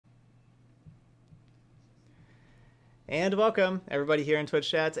And welcome everybody here in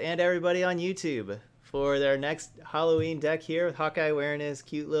Twitch chats and everybody on YouTube for their next Halloween deck here with Hawkeye wearing his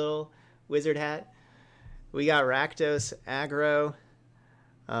cute little wizard hat. We got Rakdos Aggro.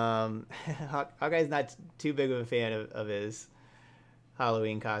 Hawkeye's not too big of a fan of his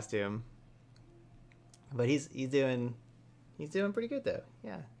Halloween costume, but he's doing pretty good though.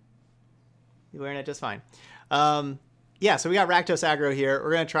 Yeah, he's wearing it just fine. Yeah, so we got Rakdos Aggro here.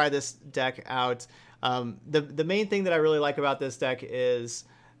 We're gonna try this deck out. The main thing that I really like about this deck is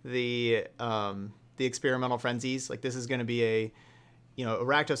the experimental frenzies. Like, this is going to be a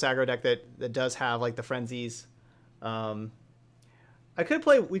Rakdos Aggro deck that does have like the frenzies. We could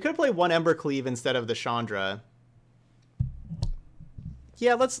play one Ember Cleave instead of the Chandra.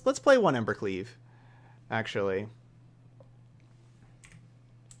 Yeah, let's play one Ember Cleave, actually.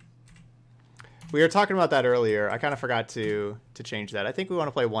 We were talking about that earlier. I kind of forgot to change that. I think we want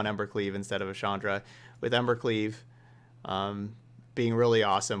to play one Ember Cleave instead of a Chandra, with Ember Cleave being really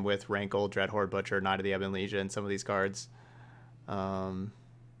awesome with Rankle, Dreadhorde, Butcher, Knight of the Ebon Legion, some of these cards. You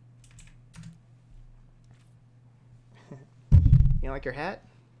like your hat?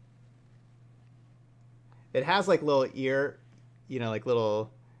 It has like little ear, like little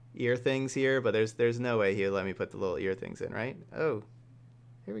ear things here, but there's no way he'll let me put the little ear things in, right? Oh,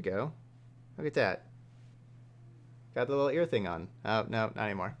 here we go. Look at that. Got the little ear thing on. Oh, no, not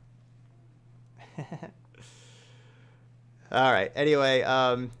anymore. All right. Anyway,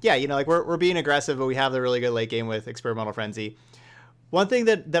 yeah, like we're being aggressive, but we have the really good late game with Experimental Frenzy. One thing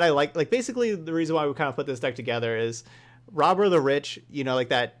that I like basically the reason why we kind of put this deck together is Robber the Rich, like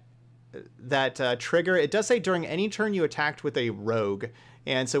that trigger. It does say during any turn you attacked with a rogue.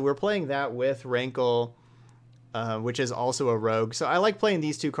 And so we're playing that with Rankle, which is also a rogue. So I like playing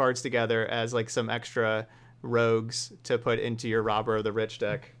these two cards together as like some extra rogues to put into your Robber of the Rich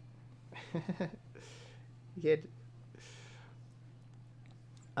deck.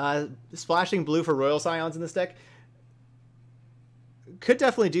 Splashing blue for Royal Scions in this deck could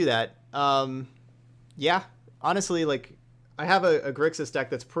definitely do that. Yeah, honestly, like I have a Grixis deck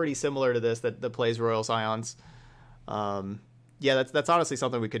that's pretty similar to this that plays Royal Scions. Yeah, that's honestly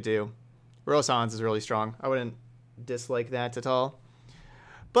something we could do. Royal Scions is really strong. I wouldn't dislike that at all.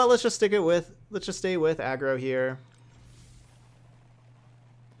 But let's just stay with aggro here.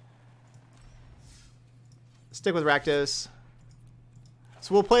 Stick with Rakdos.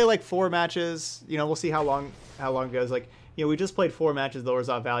 So we'll play like 4 matches. We'll see how long it goes. Like, we just played 4 matches the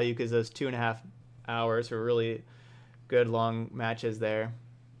Orzhov value because those 2.5 hours were really good long matches there.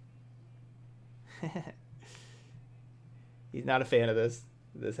 He's not a fan of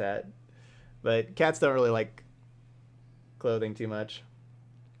this hat. But cats don't really like clothing too much.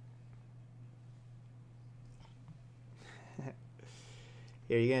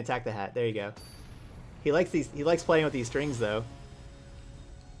 Here, you're gonna attack the hat. There you go. He likes these. He likes playing with these strings, though.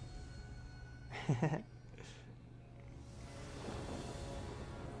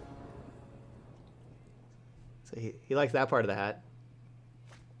 So he likes that part of the hat.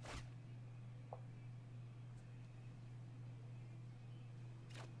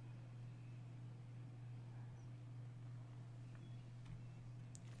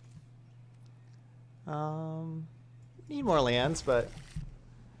 Need more lands, but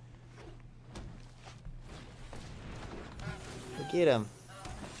we'll get him.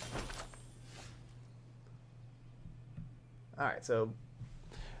 All right, so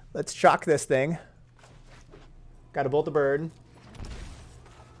let's chalk this thing. Got to bolt the bird.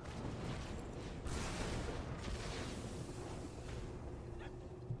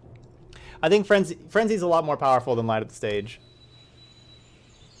 I think Frenzy's a lot more powerful than Light Up the Stage.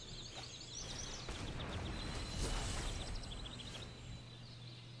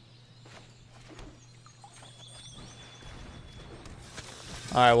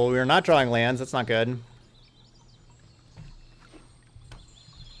 All right, well, we're not drawing lands. That's not good.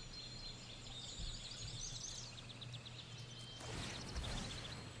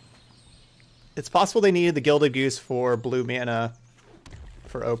 It's possible they needed the Gilded Goose for blue mana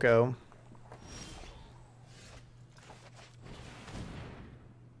for Oko.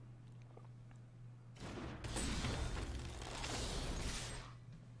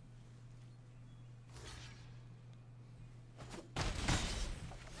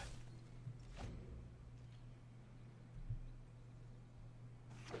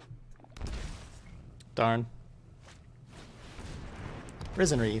 Darn.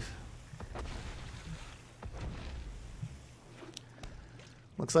 Risen Reef.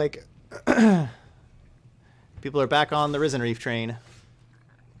 Looks like people are back on the Risen Reef train.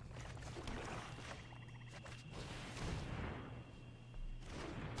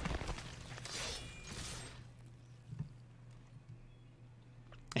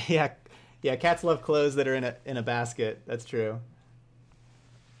 Yeah, yeah. Cats love clothes that are in a basket. That's true.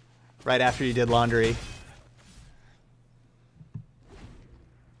 Right after you did laundry.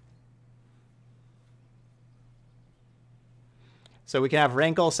 So we can have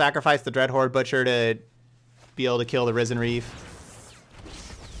Rankle sacrifice the Dreadhorde Butcher to be able to kill the Risen Reef.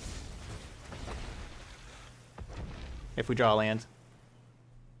 If we draw a land.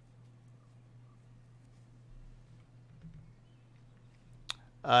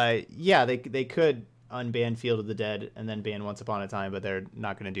 Yeah, they could unban Field of the Dead and then ban Once Upon a Time, but they're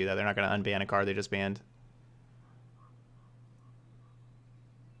not going to do that. They're not going to unban a card they just banned.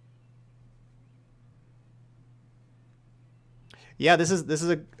 Yeah, this is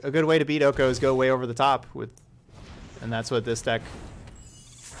a good way to beat Oko, is go way over the top with, and that's what this deck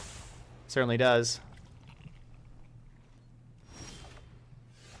certainly does.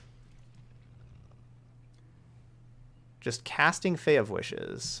 Just casting Fae of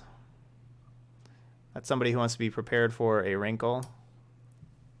Wishes. That's somebody who wants to be prepared for a Wrinkle.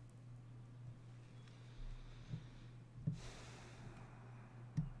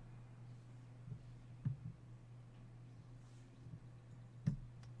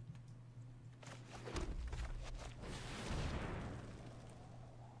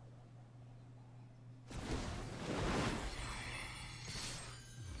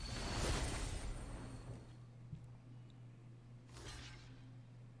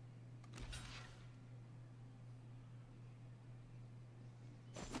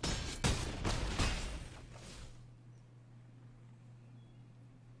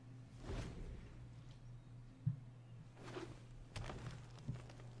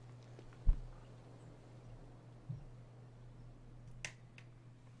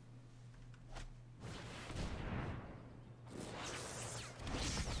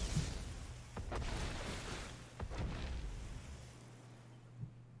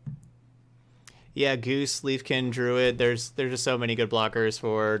 Yeah, Goose, Leafkin, Druid. There's just so many good blockers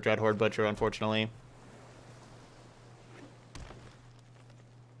for Dreadhorde Butcher, unfortunately.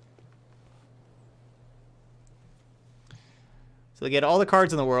 So they get all the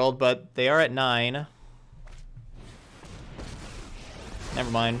cards in the world, but they are at 9.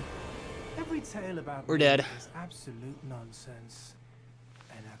 Never mind. Every tale about We're dead. is absolute nonsense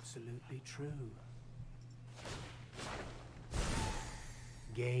and absolutely true.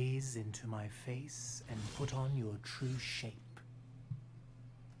 Gaze into my face and put on your true shape.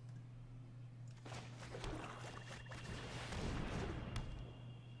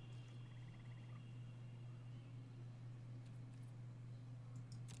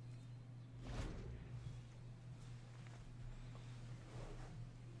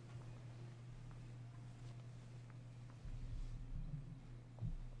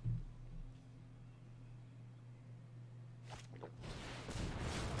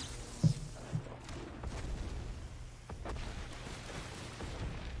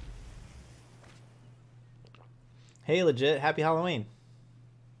 Hey, legit, happy Halloween.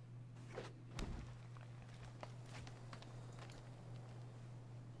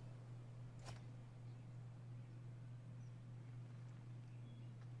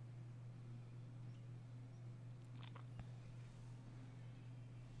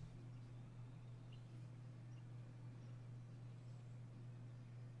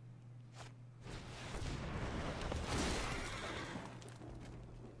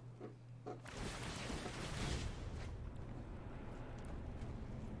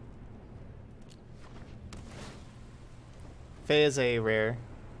 Fae is a rare.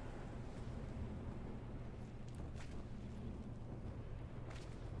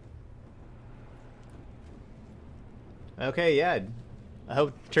 Okay, yeah. I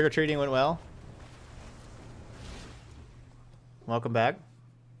hope trick-or-treating went well. Welcome back.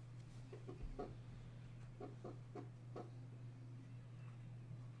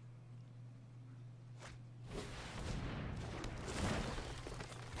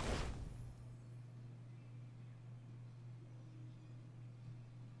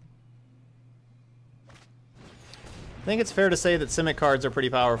 I think it's fair to say that Simic cards are pretty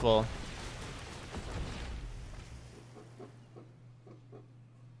powerful.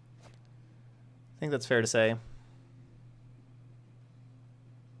 I think that's fair to say.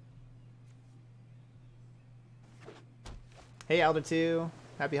 Hey, Alder2.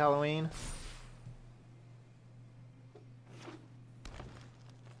 Happy Halloween.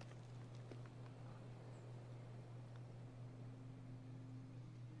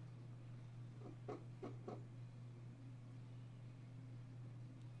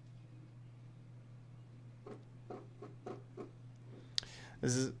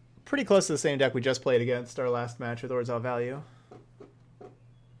 This is pretty close to the same deck we just played against our last match with Ords Out Value.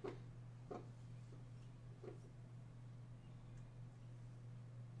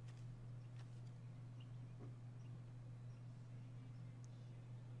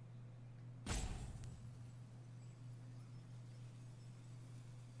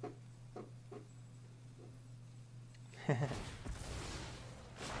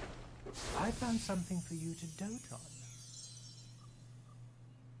 I found something for you to dote on.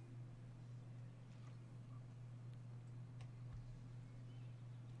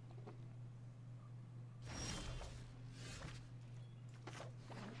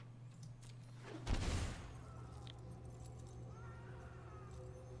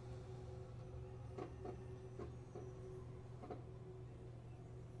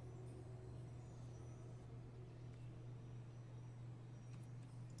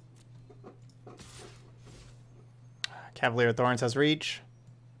 Cavalier of Thorns has reach.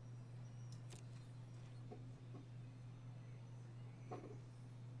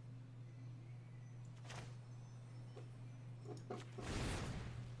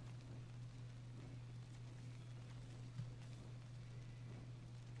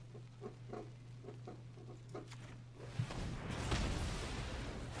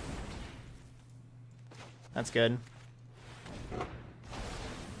 That's good.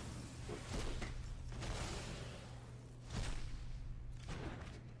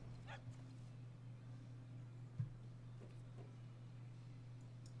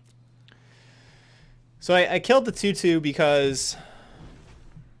 So I killed the 2/2 because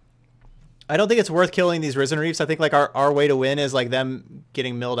I don't think it's worth killing these Risen Reefs. I think like our way to win is like them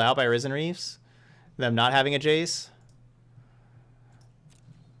getting milled out by Risen Reefs, them not having a Jace.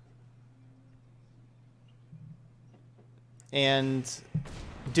 And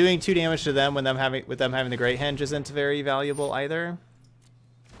doing 2 damage to them when them having the Great Henge isn't very valuable either.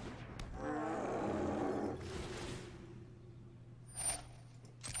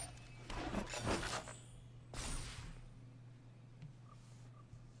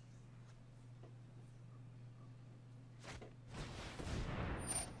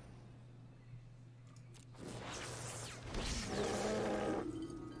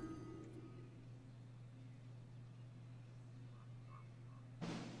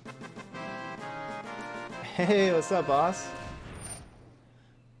 Hey, what's up, boss?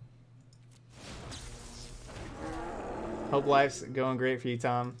 Hope life's going great for you,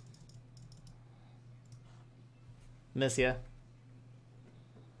 Tom. Miss ya.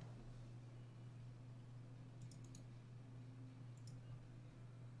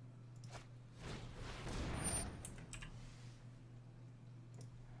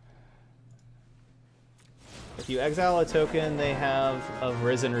 If you exile a token they have of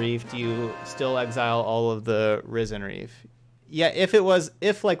Risen Reef, do you still exile all of the Risen Reef? Yeah,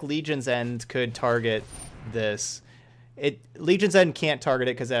 if like Legion's End could target this, Legion's End can't target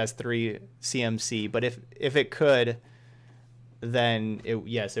it because it has 3 CMC, but if it could, then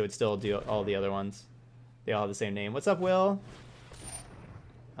yes, it would still do all the other ones. They all have the same name. What's up, Will?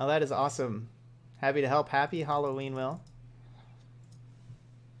 Oh, that is awesome. Happy to help. Happy Halloween, Will.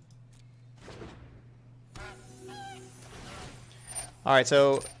 All right,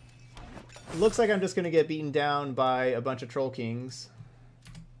 so looks like I'm just going to get beaten down by a bunch of Troll Kings.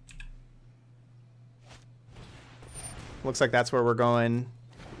 Looks like that's where we're going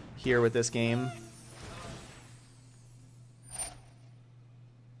here with this game.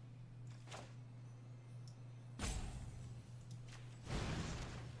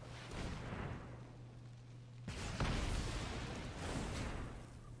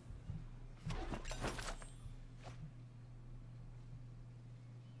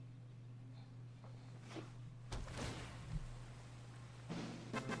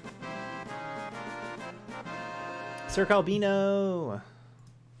 Sir Calbino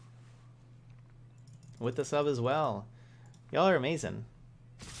with the sub as well. Y'all are amazing.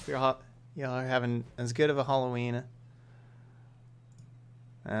 Y'all are having as good of a Halloween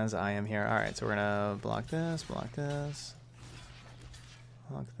as I am here. All right, so we're gonna block this, block that,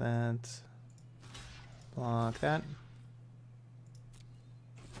 block that.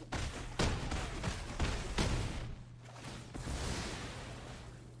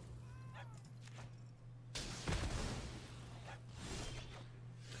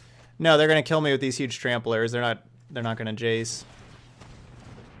 No, they're gonna kill me with these huge tramplers. They're not gonna Jace.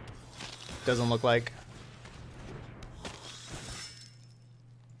 Doesn't look like.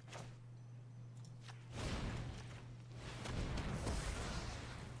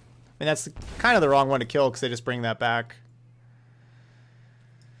 I mean, that's kind of the wrong one to kill because they just bring that back.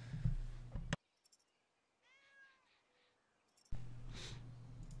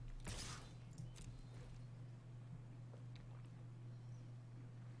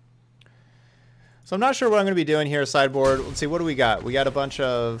 So I'm not sure what I'm going to be doing here sideboard. Let's see, what do we got? We got a bunch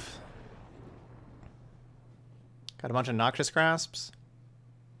of Noxious Grasps.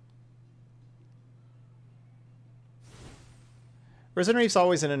 Risen Reef's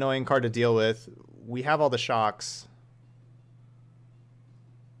always an annoying card to deal with. We have all the shocks.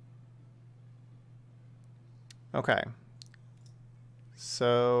 Okay.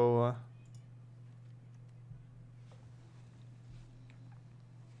 So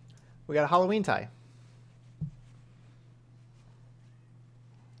we got a Halloween tie.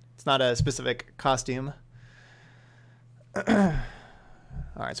 It's not a specific costume. All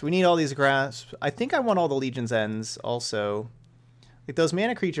right, so we need all these grasps. I think I want all the Legion's Ends also. Like those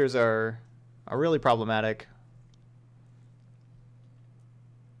mana creatures are really problematic.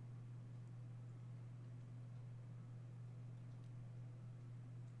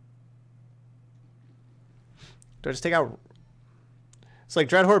 Do I just take out... It's like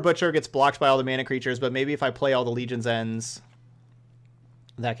Dreadhorde Butcher gets blocked by all the mana creatures, but maybe if I play all the Legion's Ends,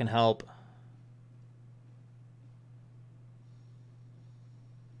 that can help.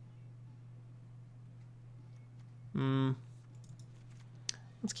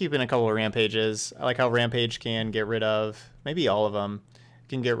 Let's keep in a couple of Rampages. I like how Rampage can get rid of... Maybe all of them.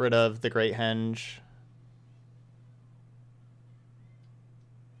 Can get rid of the Great Henge.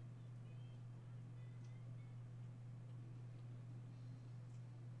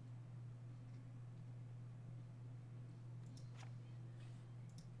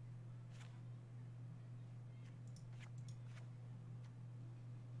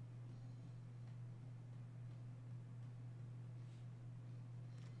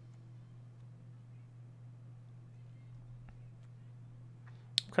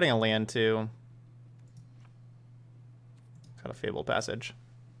 Cutting a land too. Cut a Fable Passage.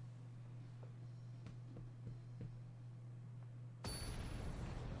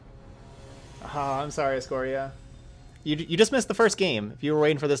 Ah, I'm sorry, Escoria. You just missed the first game. If you were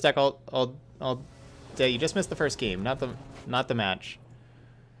waiting for this deck all day, you just missed the first game, not the match.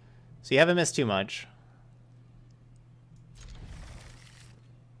 So you haven't missed too much.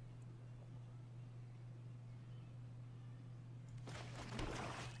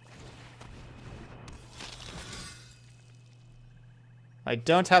 I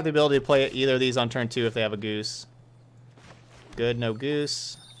don't have the ability to play either of these on turn 2 if they have a Goose. Good, no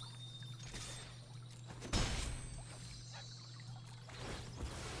Goose.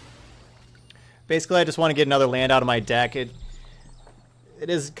 Basically, I just want to get another land out of my deck. It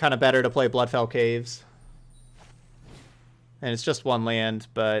is kind of better to play Bloodfell Caves. And it's just one land,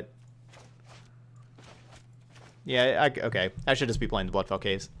 but... Yeah, okay. I should just be playing the Bloodfell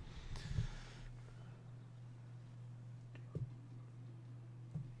Caves.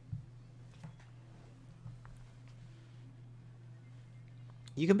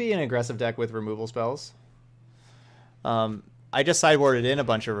 You can be an aggressive deck with removal spells. I just sideboarded in a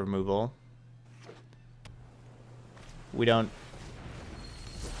bunch of removal. We don't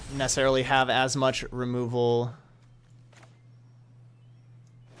necessarily have as much removal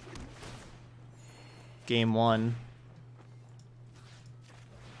game 1.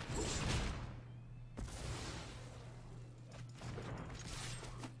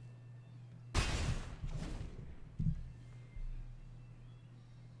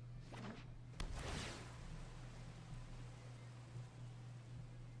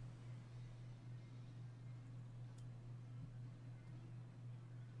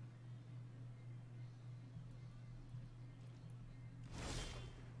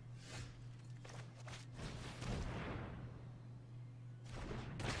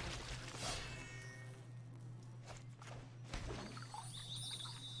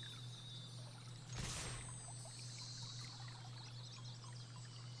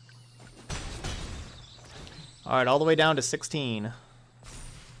 All right, all the way down to 16.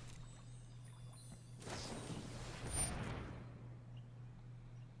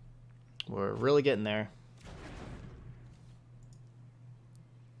 We're really getting there.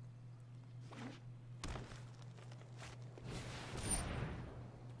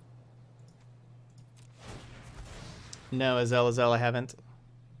 No, Azel, I haven't.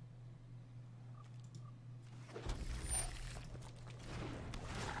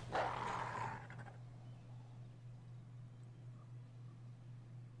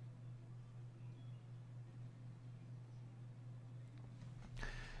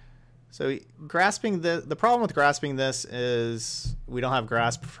 So grasping the problem with grasping this is we don't have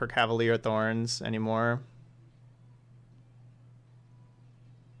grasp for Cavalier Thorns anymore.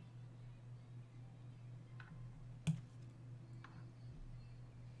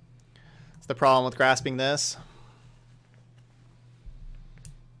 It's the problem with grasping this.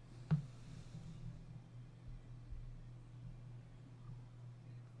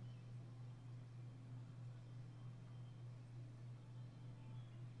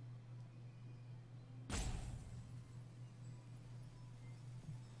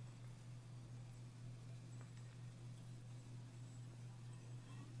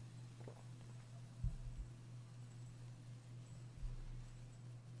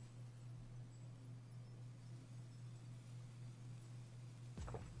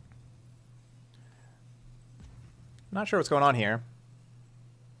 Not sure what's going on here.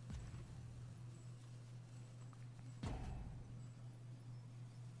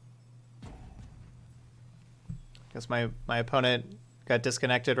 Guess my opponent got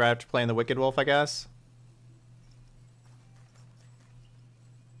disconnected right after playing the Wicked Wolf, I guess.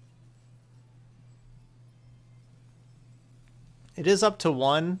 It is up to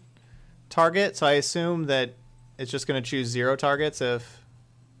 1 target, so I assume that it's just going to choose 0 targets if...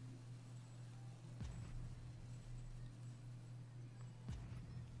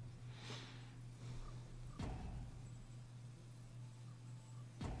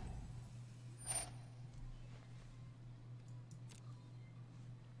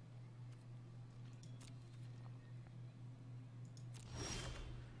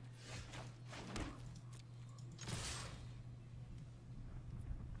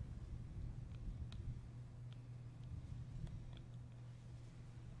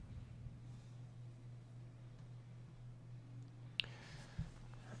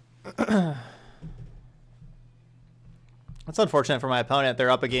 That's unfortunate for my opponent. They're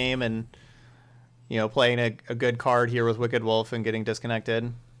up a game and, you know, playing a good card here with Wicked Wolf and getting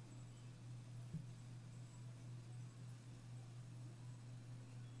disconnected.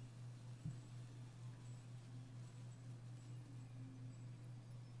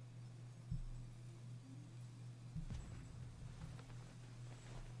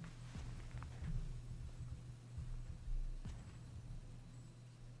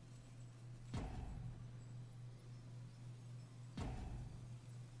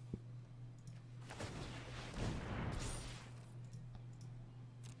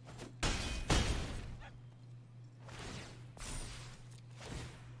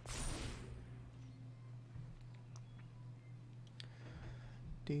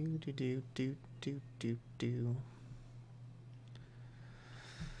 Do.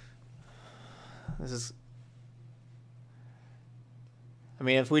 This is... I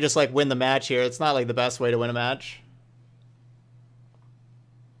mean, if we just, like, win the match here, it's not, like, the best way to win a match.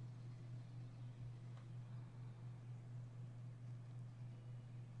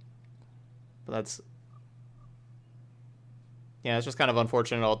 But that's... Yeah, it's just kind of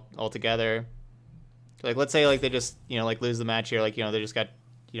unfortunate altogether. Like, let's say, like, they just, you know, like, lose the match here. Like, you know, they just got,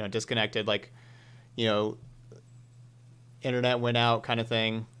 you know, disconnected. Like, you know, internet went out kind of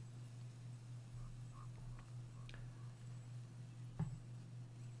thing.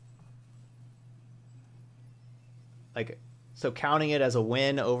 Like, so counting it as a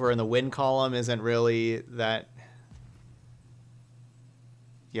win over in the win column isn't really that...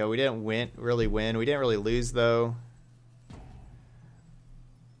 Yeah, we didn't really win. We didn't really lose, though.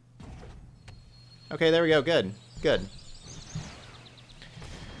 Okay, there we go. Good. Good.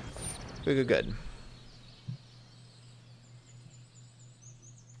 Good.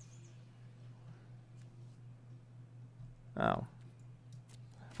 Oh.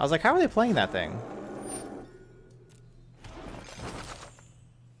 I was like, how are they playing that thing?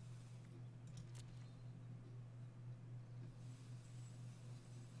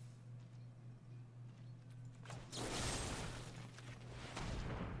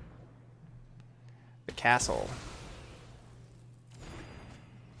 The castle.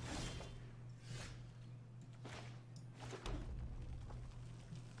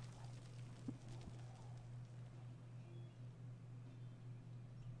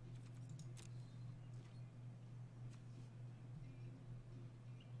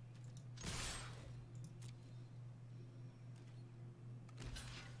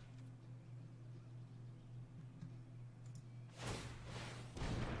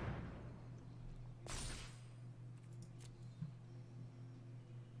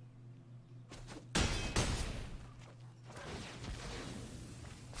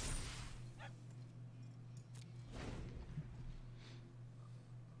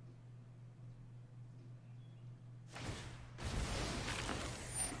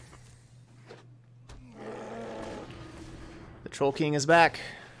 Troll King is back.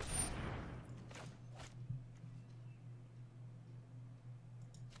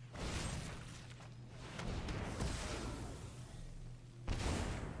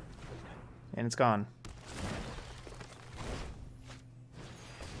 And it's gone.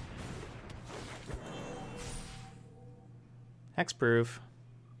 Hexproof.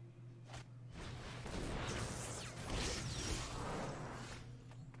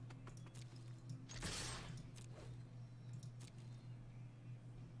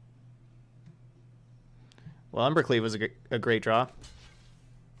 Well, Umbercleave was a great draw.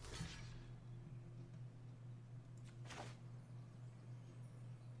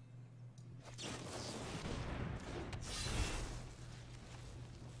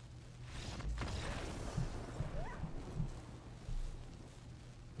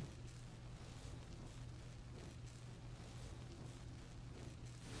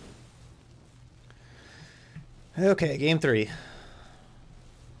 Okay, game 3.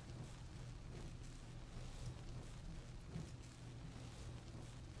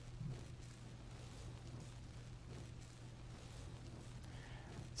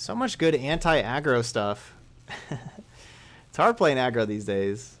 So much good anti-aggro stuff. It's hard playing aggro these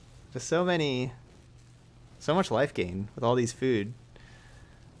days. Just so much life gain with all these food.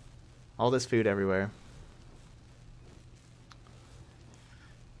 All this food everywhere.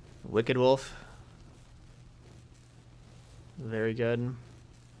 Wicked Wolf. Very good.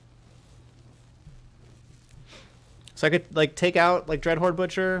 So I could like take out like Dreadhorde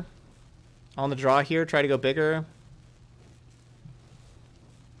Butcher on the draw here, try to go bigger.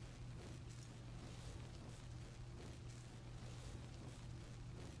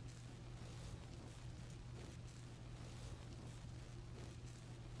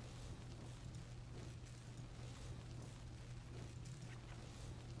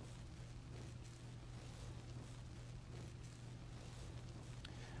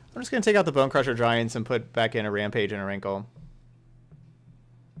 I'm just going to take out the Bone Crusher Giants and put back in a Rampage and a Wrinkle.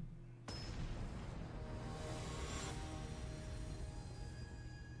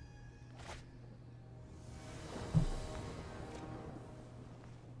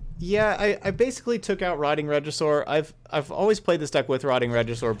 Yeah, I basically took out Rotting Regisaur. I've always played this deck with Rotting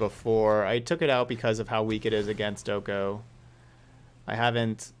Regisaur before. I took it out because of how weak it is against Oko. I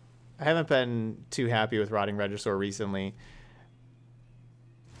haven't been too happy with Rotting Regisaur recently.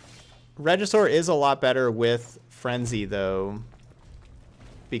 Regisaur is a lot better with Frenzy though,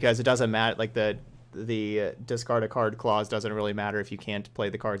 because it doesn't matter. Like the discard a card clause doesn't really matter if you can't play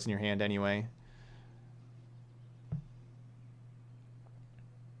the cards in your hand anyway.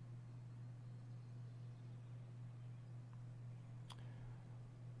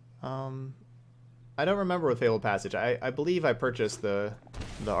 I don't remember with Fabled Passage. I believe I purchased the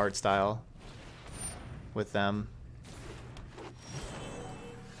art style with them.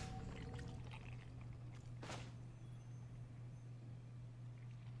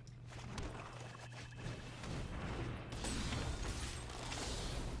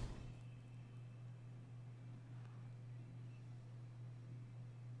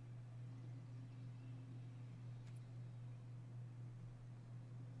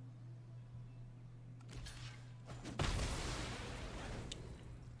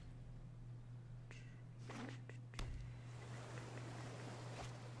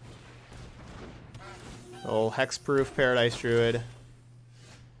 Old Hexproof Paradise Druid.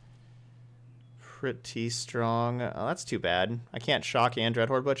 Pretty strong. Oh, that's too bad. I can't shock and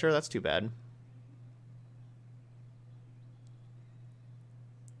Dreadhorde Butcher. That's too bad.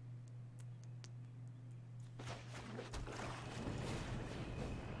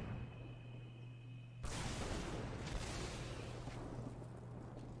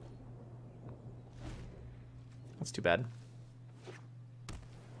 That's too bad.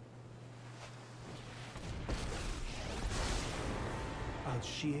 I'll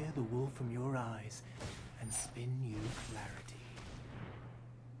shear the wool from your eyes and spin you clarity.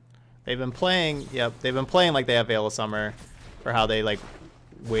 They've been playing, yep, they've been playing like they have Veil of Summer, for how they like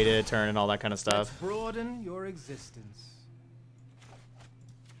waited a turn and all that kind of stuff. Let's broaden your existence.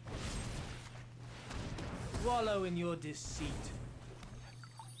 Wallow in your deceit.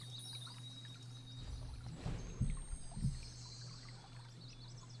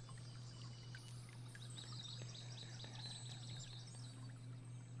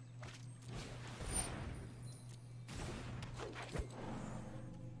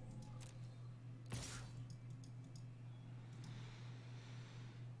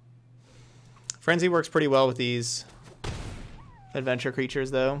 Frenzy works pretty well with these adventure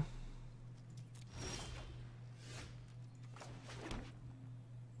creatures, though.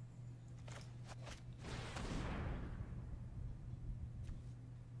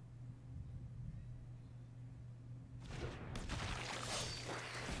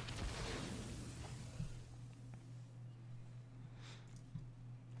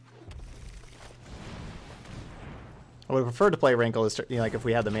 I would prefer to play Rankle, you know, like if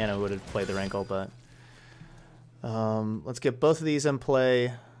we had the mana, we would have played the Rankle, but let's get both of these in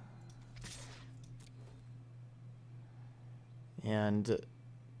play. And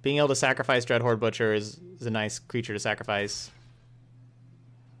being able to sacrifice Dreadhorde Butcher is a nice creature to sacrifice.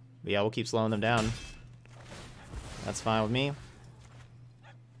 But yeah, we'll keep slowing them down. That's fine with me.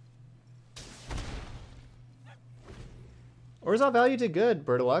 Orzhov Value did good,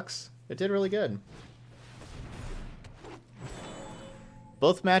 Bertilux. It did really good.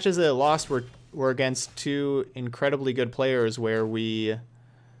 Both matches that it lost were against two incredibly good players where we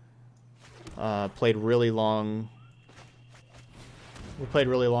played really long. We played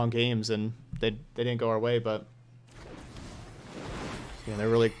really long games and they didn't go our way, but Yeah, they're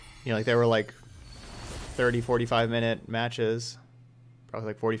really, like they were like 30, 45-minute matches. Probably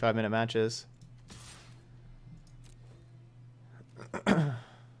like 45-minute matches.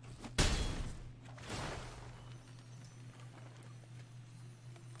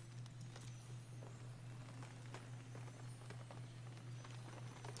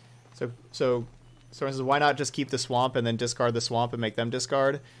 So for instance, why not just keep the swamp and then discard the swamp and make them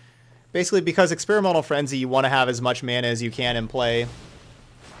discard? Basically, because Experimental Frenzy, you want to have as much mana as you can in play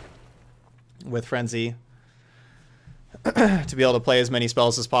with Frenzy to be able to play as many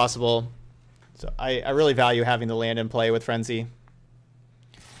spells as possible. So I really value having the land in play with Frenzy.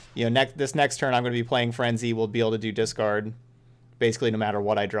 This next turn I'm going to be playing Frenzy. We'll be able to do discard. Basically, no matter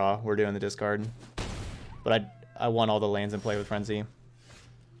what I draw, we're doing the discard. But I want all the lands in play with Frenzy.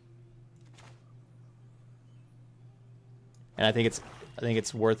 And I think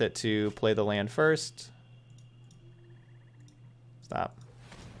it's worth it to play the land first. Stop.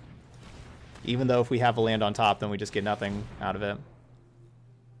 Even though if we have a land on top, then we just get nothing out of it.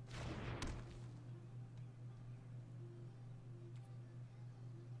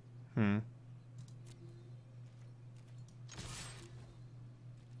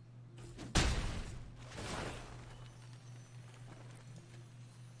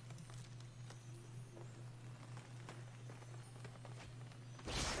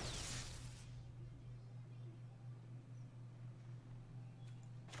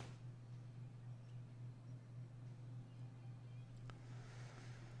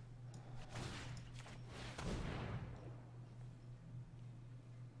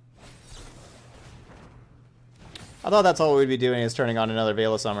 I thought that's all we'd be doing is turning on another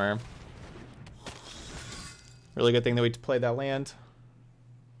Veil of Summer. Really good thing that we played that land.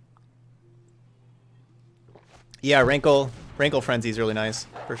 Yeah, Rankle Frenzy is really nice,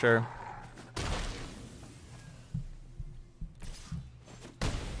 for sure.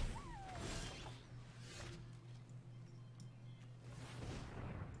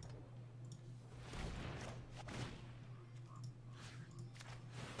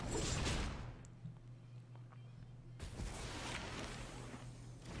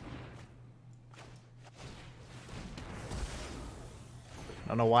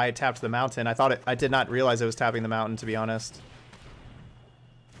 I don't know why it tapped the mountain. I did not realize it was tapping the mountain, to be honest.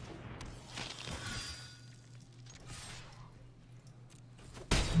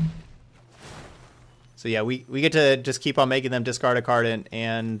 So yeah, we get to just keep on making them discard a card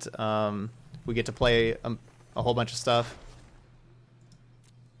and we get to play a whole bunch of stuff.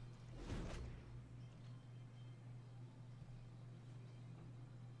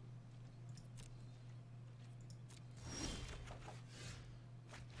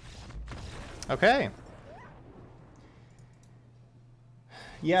 Okay.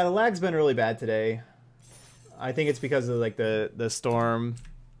 Yeah, the lag's been really bad today. I think it's because of like the storm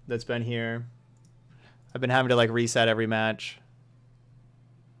that's been here. I've been having to like reset every match.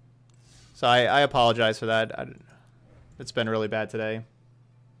 So I apologize for that. It's been really bad today.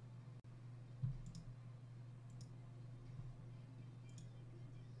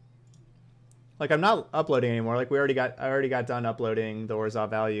 Like I'm not uploading anymore. Like I already got done uploading the Orzhov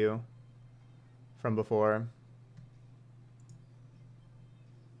value from before.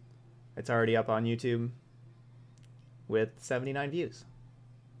 It's already up on YouTube with 79 views.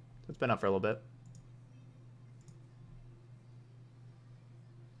 So it's been up for a little bit.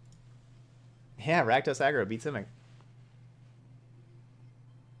 Yeah, Rakdos Aggro beat Simic.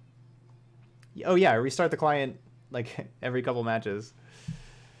 Oh yeah, I restart the client like every couple matches. I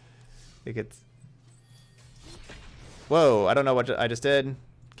think it's... Whoa, I don't know what I just did.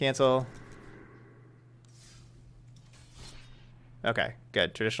 Cancel. Okay,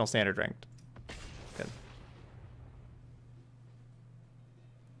 good. Traditional standard ranked. Good.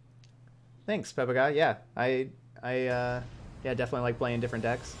 Thanks, Peppa Guy. Yeah, I definitely like playing different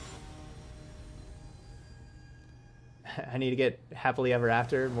decks. I need to get Happily Ever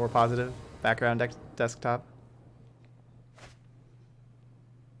After, more positive background desktop.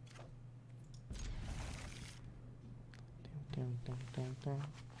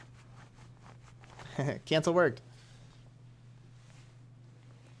 Cancel worked.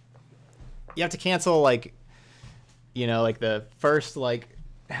 You have to cancel like, like the first like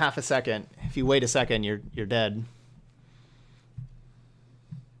half a second. If you wait a second, you're dead.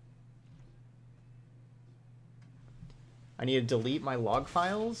 I need to delete my log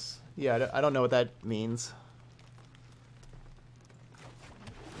files? Yeah, I don't know what that means.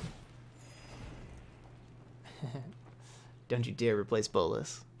 Don't you dare replace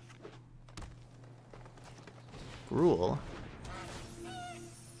Bolus. Gruul.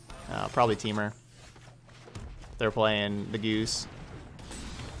 Oh, probably Teamer. They're playing the Goose.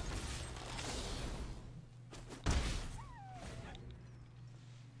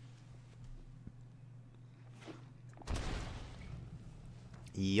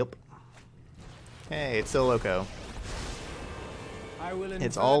 Yep. Hey, it's still Loco. I will It's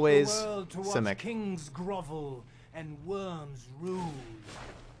invert always the world to watch Simic. kings grovel and worms rule.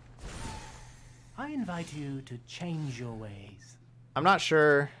 I invite you to change your ways. I'm not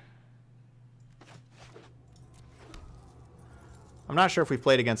sure. I'm not sure if we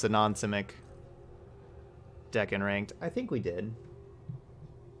played against a non-Simic deck in ranked. I think we did.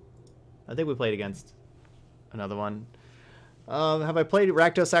 I think we played against another one. Have I played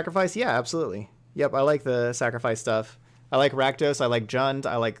Rakdos Sacrifice? Yeah, absolutely. Yep, I like the sacrifice stuff. I like Rakdos. I like Jund.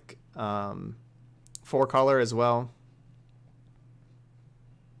 I like 4-color as well.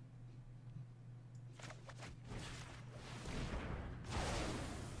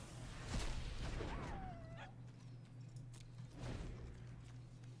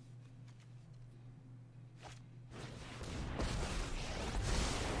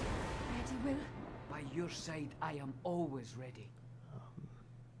 Ready, Will? By your side, I am always ready.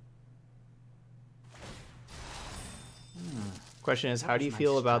 Question is, how do you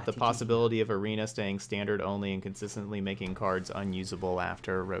feel about the possibility of Arena staying standard only and consistently making cards unusable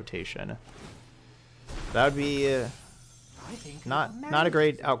after rotation? That would be not a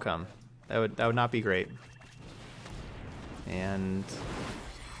great outcome. That would not be great. And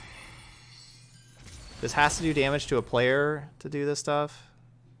this has to do damage to a player to do this stuff.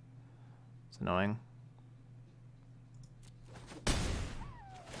 It's annoying.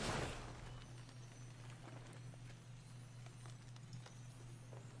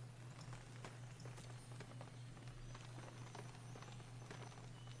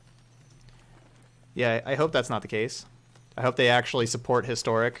 Yeah, I hope that's not the case. I hope they actually support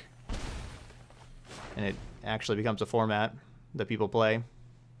Historic and it actually becomes a format that people play.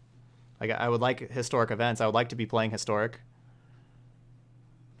 Like, I would like Historic events. I would like to be playing Historic,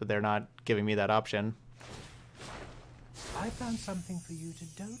 but they're not giving me that option. I found something for you to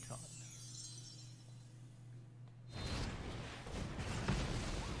dote on.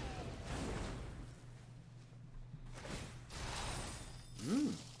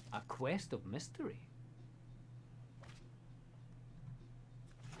 A quest of mystery.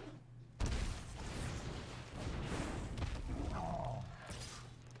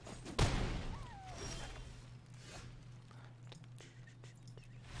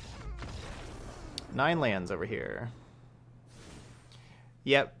 Nine lands over here.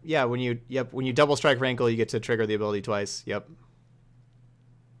 Yep, yeah, when you double strike Rankle, you get to trigger the ability twice. Yep.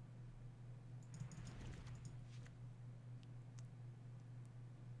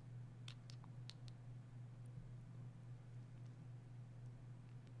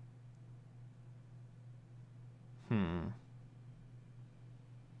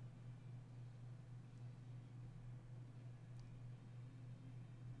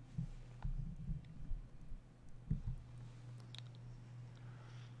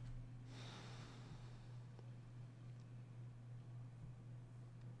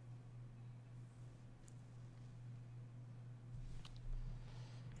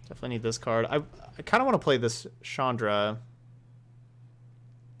 Definitely need this card. I kind of want to play this Chandra.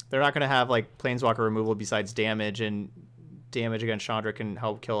 They're not going to have like Planeswalker removal besides damage, and damage against Chandra can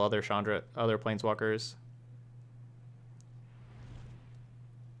help kill other Planeswalkers.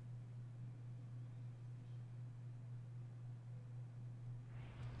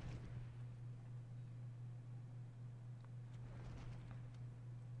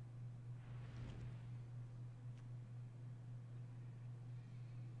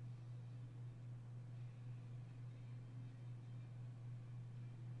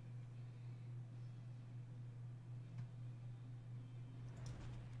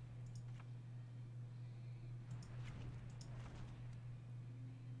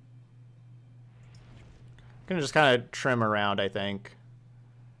 Gonna just kind of trim around, I think.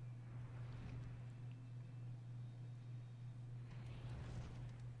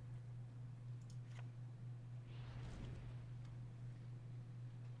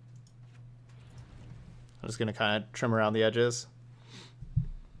 I'm just gonna kind of trim around the edges.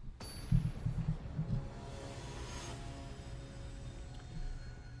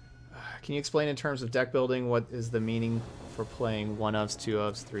 Can you explain in terms of deck building what is the meaning for playing 1-ofs,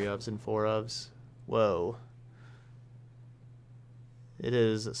 2-ofs, 3-ofs, and 4-ofs? Whoa. It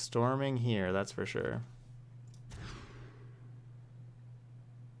is storming here, that's for sure.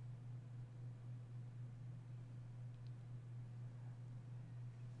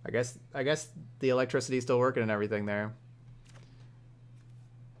 I guess the electricity's still working and everything there.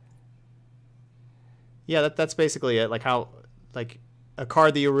 Yeah, that's basically it. Like how, like a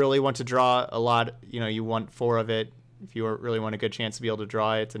card that you really want to draw a lot, you know, you want 4 of it. If you really want a good chance to be able to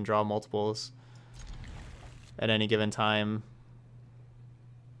draw it and draw multiples at any given time.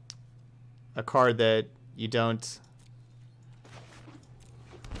 a card that you don't,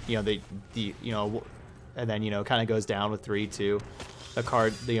 you know, you know, and then, you know, kind of goes down with 3/2. A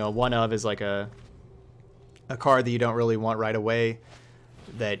card, you know, one of is like a card that you don't really want right away,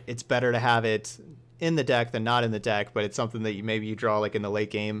 that it's better to have it in the deck than not in the deck, but it's something that maybe you draw like in the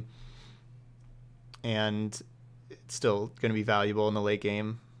late game, and it's still going to be valuable in the late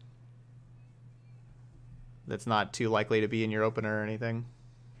game. That's not too likely to be in your opener or anything.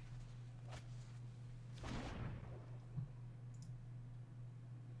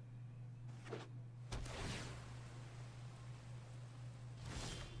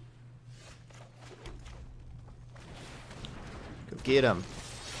 Go get him.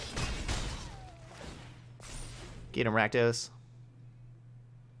 Get him, Rakdos.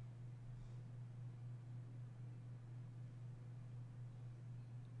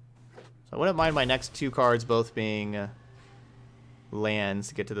 So I wouldn't mind my next 2 cards both being lands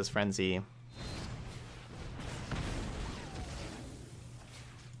to get to this frenzy.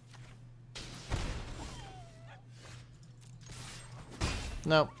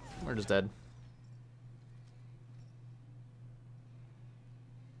 Nope, we're just dead.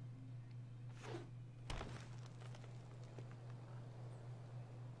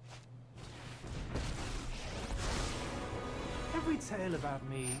 Every tale about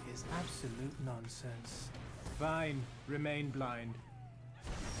me is absolute nonsense. Fine, remain blind.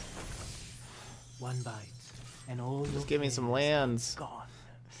 One bite, and all Just give me some lands. gone.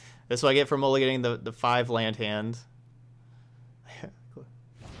 That's what I get for mulliganing the 5 land hand.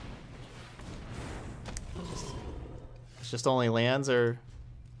 It's just only lands, or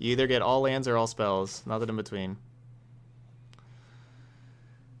you either get all lands or all spells. Nothing in between.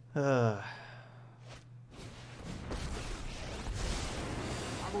 I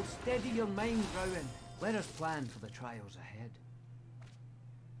will steady your mind, Rowan. Let us plan for the trials ahead.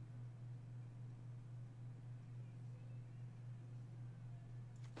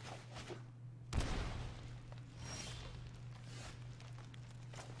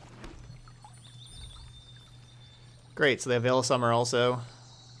 Great, so they have Veil of Summer also.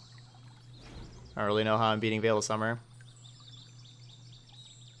 I don't really know how I'm beating Veil of Summer.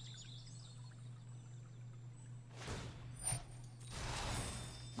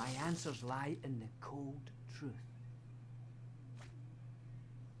 My answers lie in the cold truth.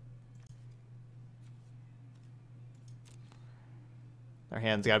 Their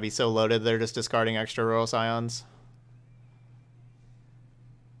hand's got to be so loaded they're just discarding extra Royal Scions.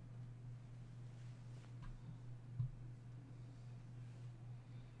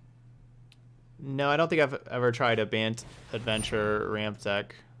 No, I don't think I've ever tried a Bant Adventure ramp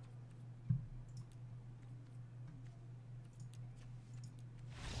deck.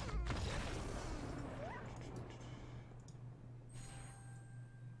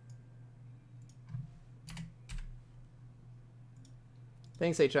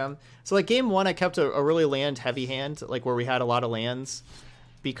 Thanks, HM. So, like, game 1, I kept a really land-heavy hand, like, where we had a lot of lands,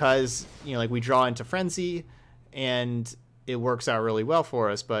 because, you know, like, we draw into Frenzy, and it works out really well for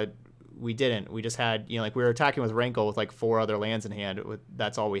us, but we didn't. We just had, you know, like, we were attacking with Rankle with, like, 4 other lands in hand.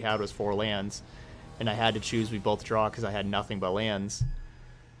 That's all we had was 4 lands, and I had to choose we both draw because I had nothing but lands.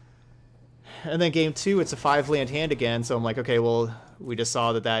 And then game 2, it's a 5-land hand again, so I'm like, okay, well, we just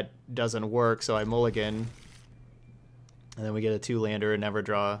saw that that doesn't work, so I mulligan. And then we get a 2-lander and never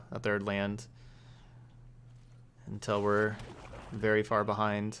draw a 3rd land until we're very far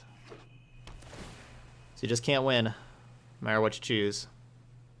behind. So you just can't win, no matter what you choose.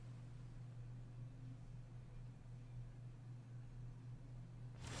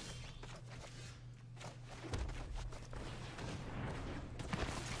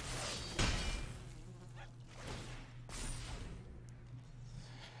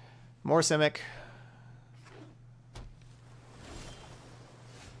 More Simic.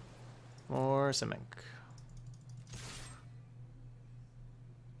 More Simic.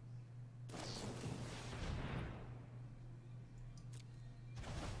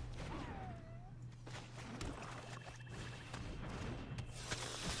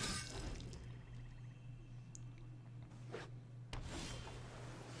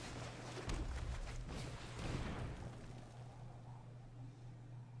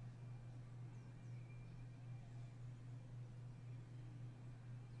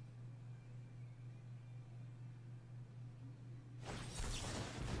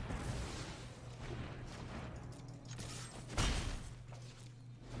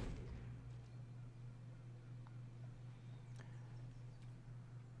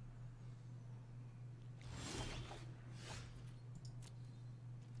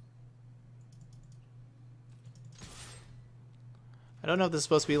 don't know if this is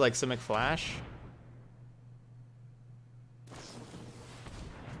supposed to be like Simic Flash.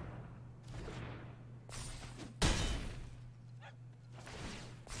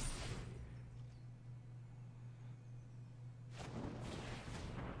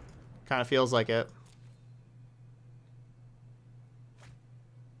 Kind of feels like it.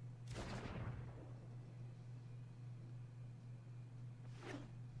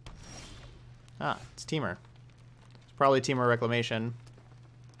 Ah, it's Teamer. It's probably Teamer Reclamation.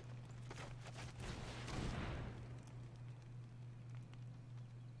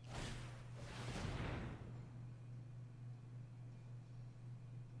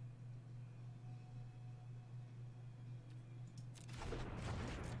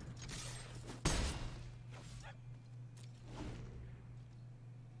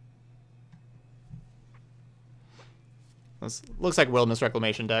 This looks like Wilderness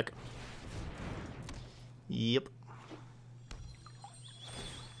Reclamation deck. Yep.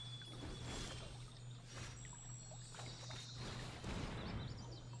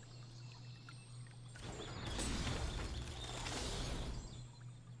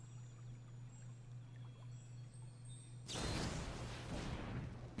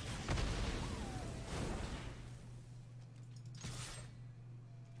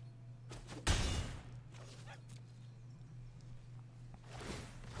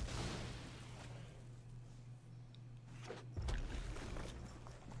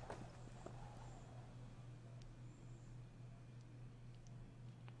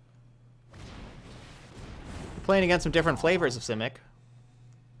 Playing against some different flavors of Simic.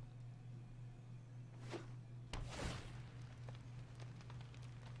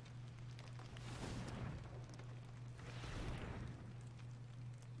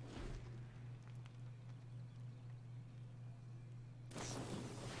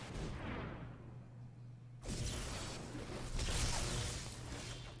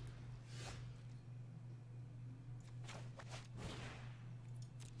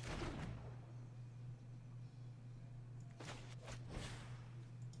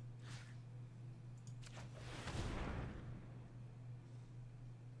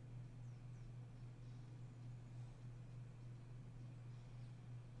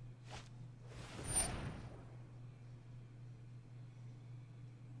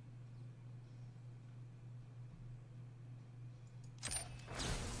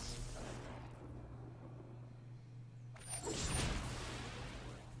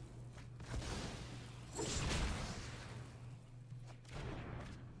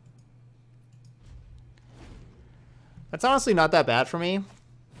 That's honestly not that bad for me.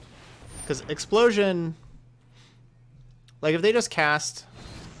 Because Explosion... Like, if they just cast...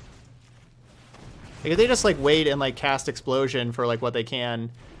 Like, if they just, like, wait and, like, cast Explosion for, like, what they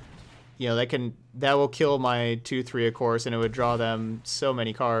can... You know, that will kill my 2/3, of course, and it would draw them so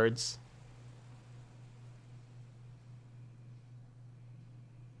many cards.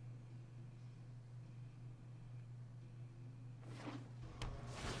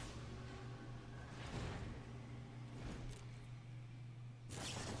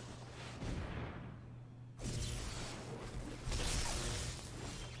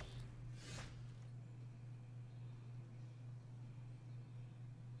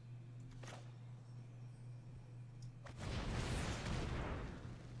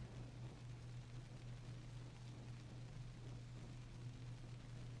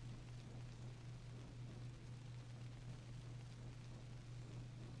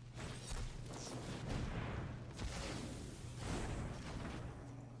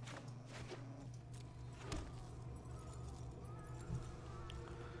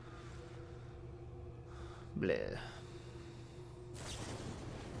 Bleh.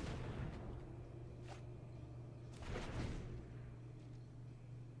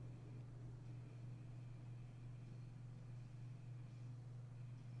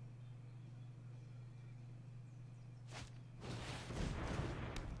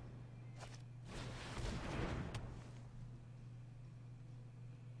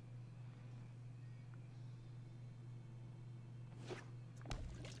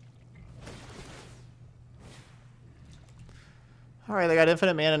 Alright, they got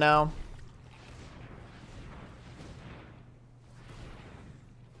infinite mana now.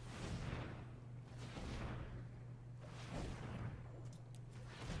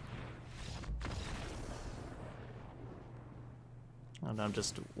 And I'm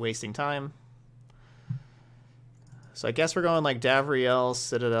just wasting time. So I guess we're going like Davriel,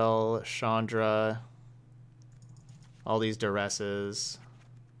 Citadel, Chandra, all these Duresses.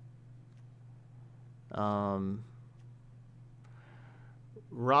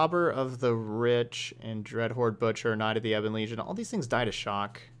 Robber of the Rich and Dreadhorde Butcher, Knight of the Ebon Legion. All these things die to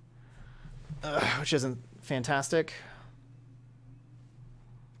shock, which isn't fantastic.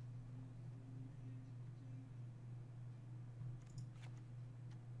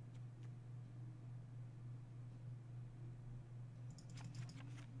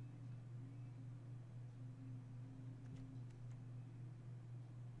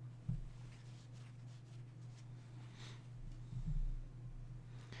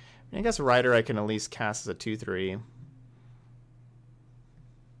 I guess Rider I can at least cast as a 2/3.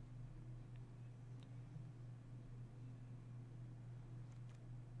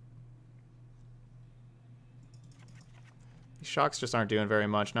 These shocks just aren't doing very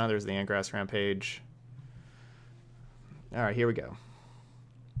much. Now there's the Angrass Rampage. Alright, here we go.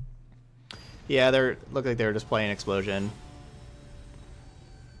 Yeah, look like they're just playing Explosion.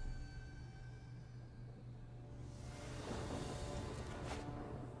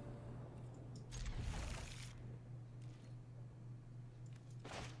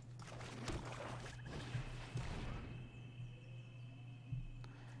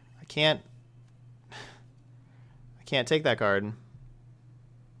 I can't take that card.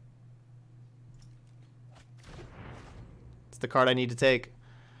 It's the card I need to take,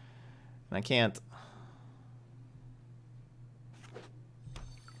 and I can't.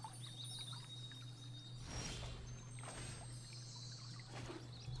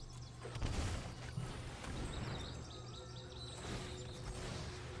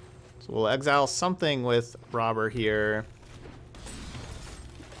 So we'll exile something with Robber here.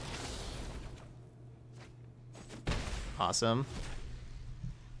 Awesome.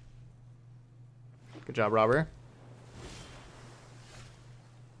 Good job, Robber.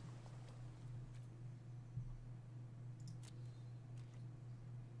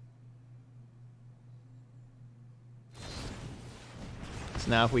 So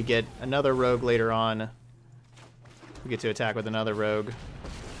now if we get another rogue later on, we get to attack with another rogue.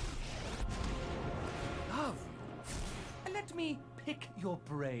 Oh, let me pick your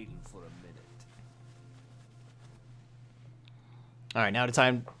brain for a minute. All right, now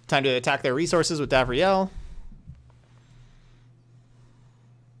time to attack their resources with Davriel.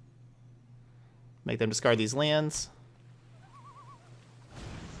 Make them discard these lands.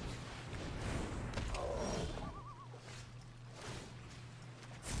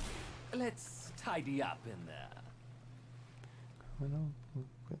 Let's tidy up in there.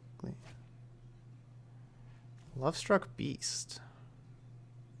 Quickly. Lovestruck Beast.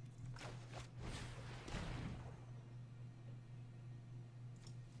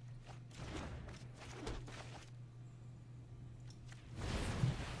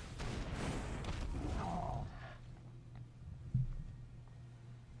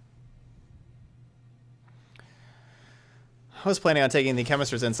 I was planning on taking the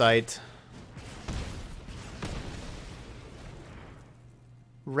Chemist's Insight.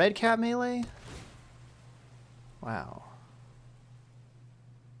 Red Cap melee? Wow.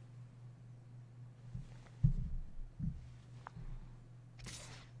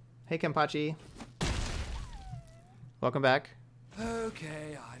 Hey, Kenpachi. Welcome back.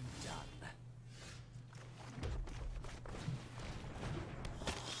 Okay, I'm done.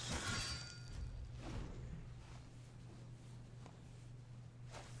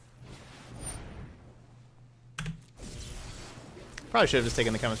 Probably should have just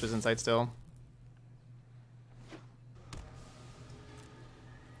taken the Chemist's Insight still.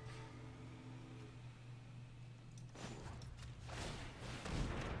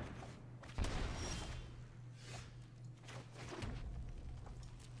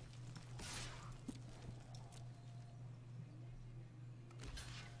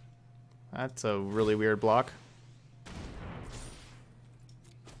 That's a really weird block.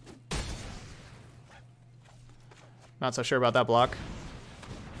 Not so sure about that block.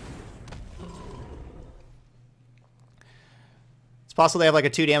 It's possible they have like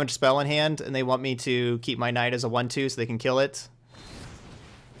a 2 damage spell in hand and they want me to keep my knight as a 1/2 so they can kill it.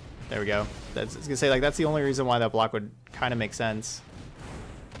 There we go. I was gonna say, like, that's the only reason why that block would kind of make sense.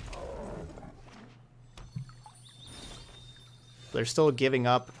 They're still giving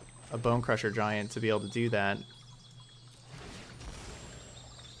up a Bone Crusher Giant to be able to do that.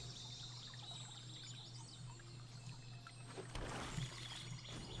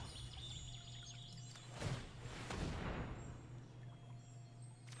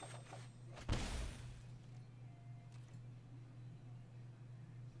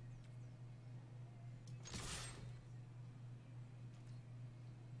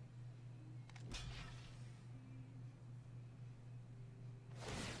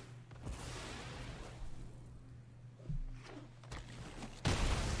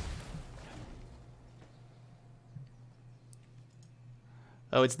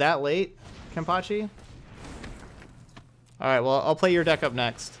 Oh, it's that late, Kenpachi? Alright, well, I'll play your deck up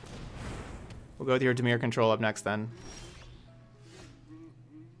next. We'll go with your Dimir control up next then.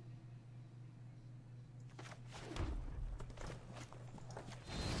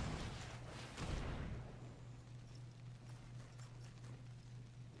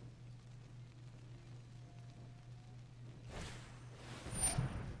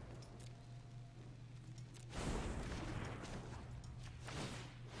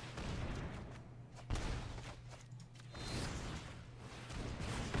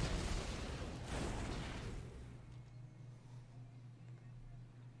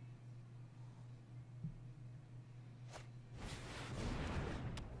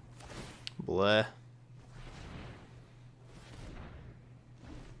 Bleh.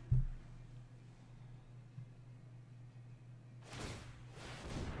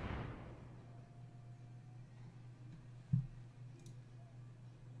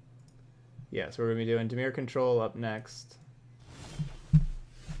 Yeah, so we're going to be doing Dimir control up next.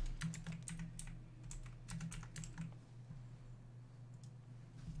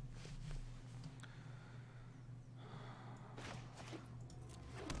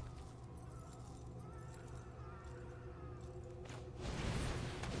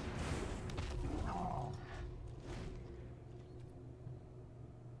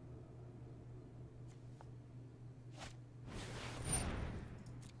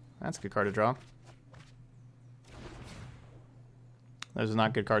 That's a good card to draw. Those are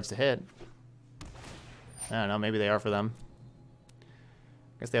not good cards to hit. I don't know, maybe they are for them.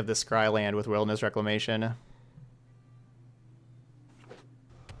 I guess they have this Scry land with Wilderness Reclamation.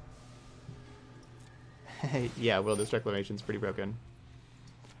 Yeah, Wilderness Reclamation's pretty broken.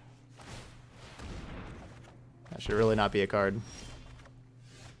 That should really not be a card.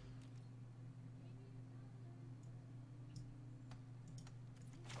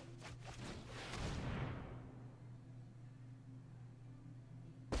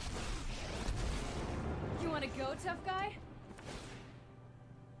 Go, tough guy.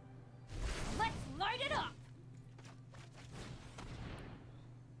 Let's light it up.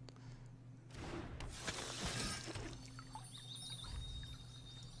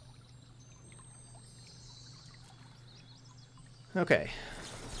 Okay.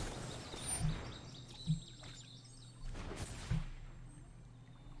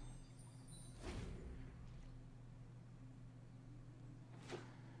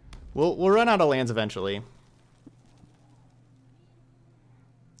 We'll run out of lands eventually.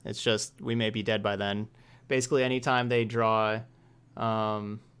 It's just, we may be dead by then. Basically, anytime they draw...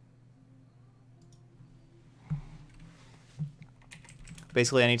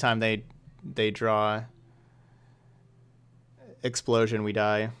 basically, anytime they draw Explosion, we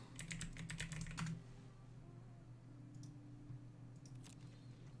die.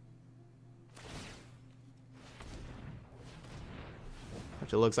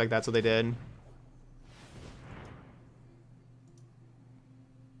 Which it looks like that's what they did.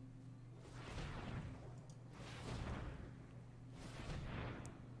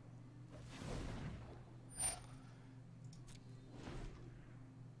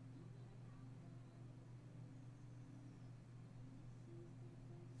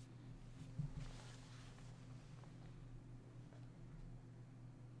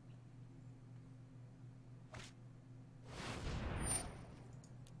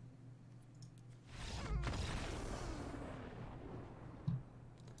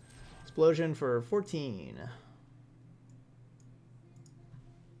 Explosion for 14.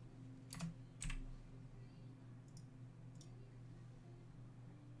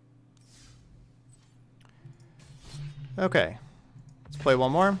 Okay. Let's play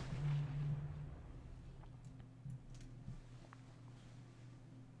one more.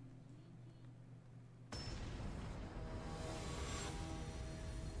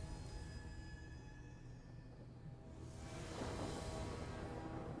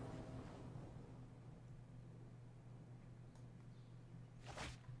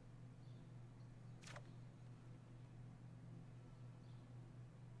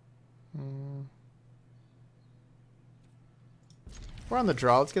 We're on the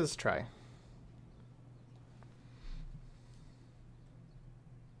draw. Let's give this a try.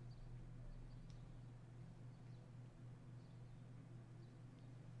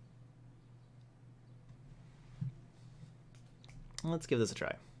 Let's give this a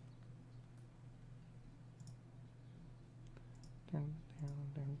try.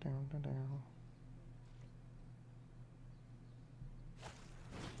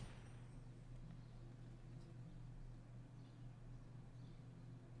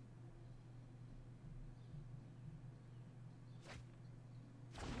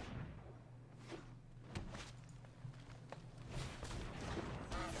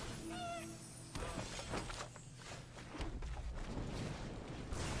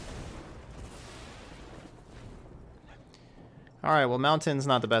 Alright, well, Mountain's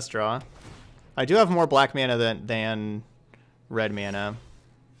not the best draw. I do have more black mana than red mana.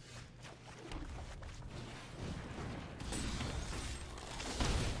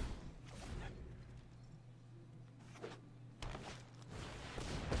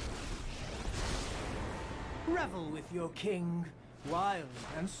 Revel with your king, wild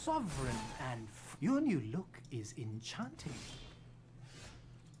and sovereign, and your new look is enchanting.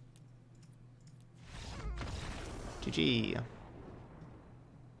 GG.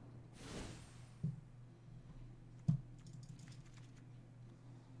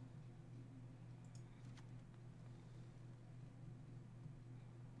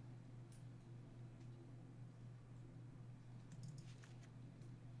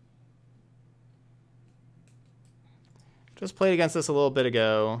 Just played against this a little bit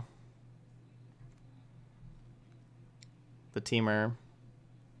ago. The teamer.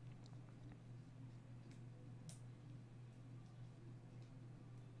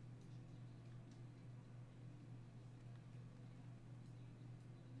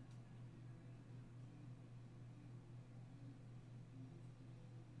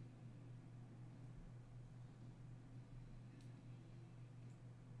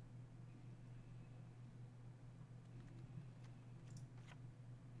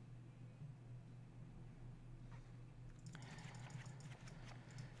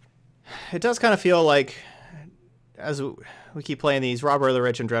 It does kind of feel like, as we keep playing these, Robber the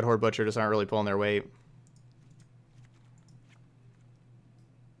Rich and Dreadhorde Butcher just aren't really pulling their weight.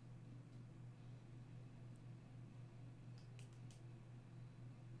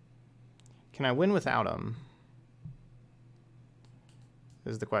 Can I win without them?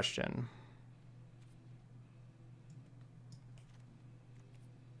 Is the question.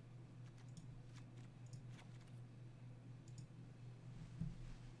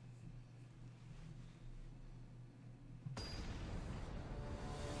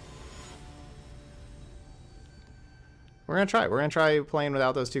 We're gonna try. We're gonna try playing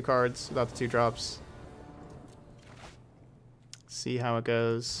without those two cards, without the two drops. See how it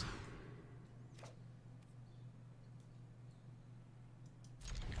goes.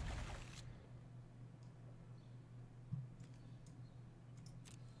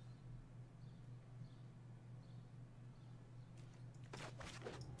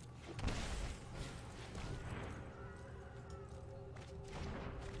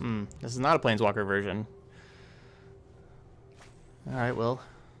 This is not a Planeswalker version. Alright, well.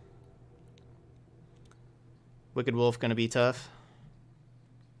 Wicked Wolf gonna be tough.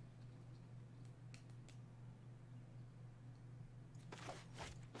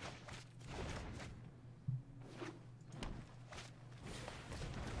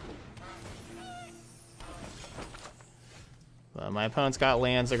 My opponent's got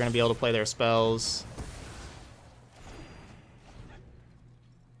lands, they're gonna be able to play their spells.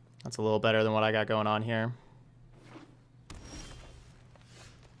 That's a little better than what I got going on here.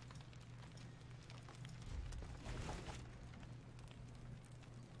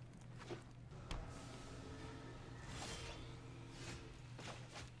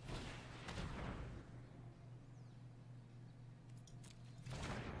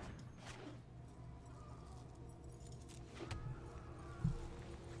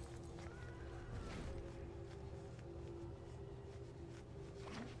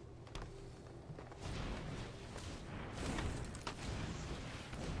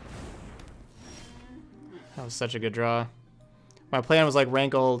 That was such a good draw. My plan was like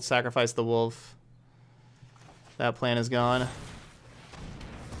Rankle, sacrifice the wolf. That plan is gone.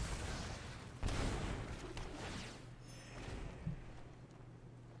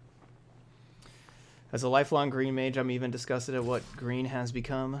 As a lifelong green mage, I'm even disgusted at what green has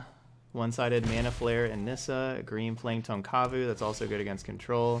become. One-sided Mana Flare and Nissa, green Flame Tongue Kavu, that's also good against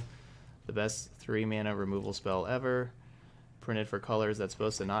control. The best 3-mana removal spell ever. Printed for colors that's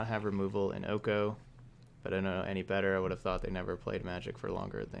supposed to not have removal in Oko. But I don't know any better. I would have thought they never played Magic for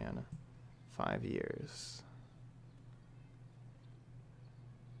longer than 5 years.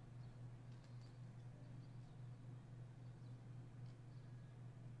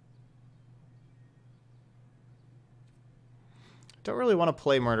 Don't really want to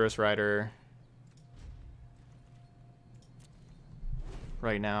play Murderous Rider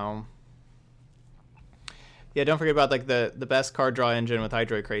right now. Yeah, don't forget about like the best card draw engine with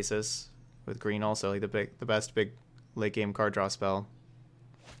Hydroid Krasis. With green also, like the best big late game card draw spell.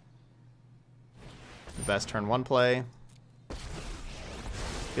 The best turn 1 play.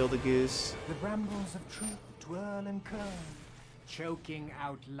 Kill the goose. The brambles of truth twirl and curl, choking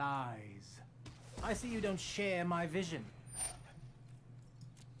out lies. I see you don't share my vision.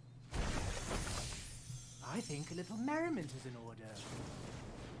 I think a little merriment is in order.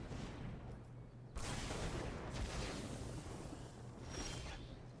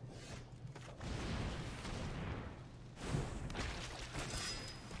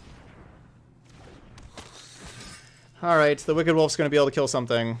 Alright, the Wicked Wolf's going to be able to kill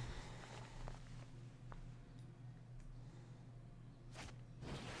something.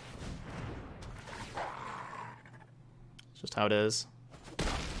 It's just how it is.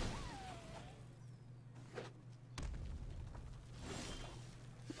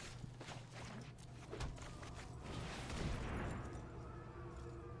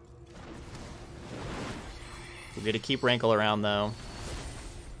 We get to keep Rankle around, though.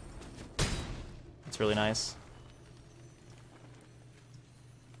 That's really nice.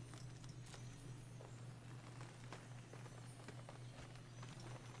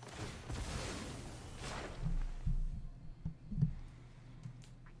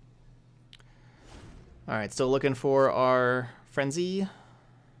 Alright, still looking for our Frenzy.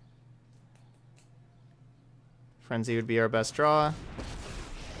 Frenzy would be our best draw.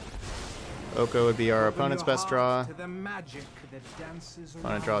 Oko would be our opponent's best draw. To the magic that dances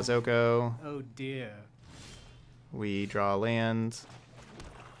Opponent around. draws Oko. Oh dear. We draw land.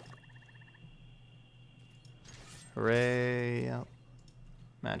 Hooray. Yep.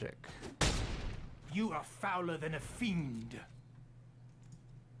 Magic. You are fouler than a fiend.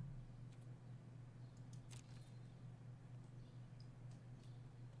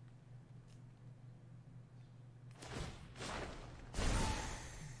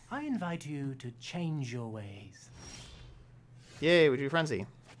 I invite you to change your ways. Yay, we do Frenzy.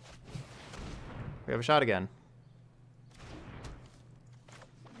 We have a shot again.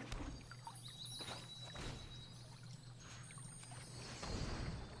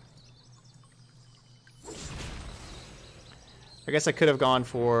 I guess I could have gone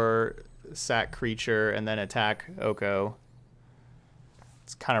for sack creature and then attack Oko.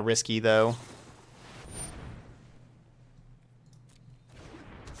 It's kind of risky, though.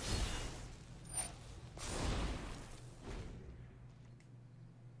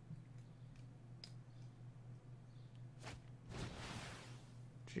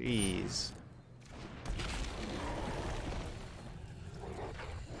 Jeez.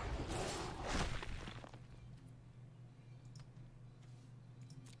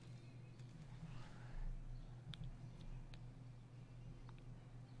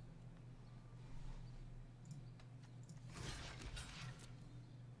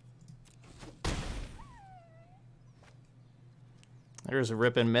 There's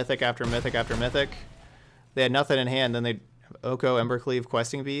ripping mythic after mythic after mythic. They had nothing in hand, then they Oko, Embercleave,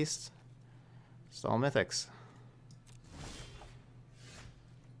 Questing Beast. It's all mythics.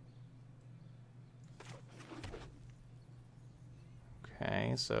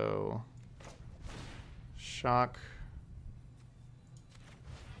 Okay, so shock.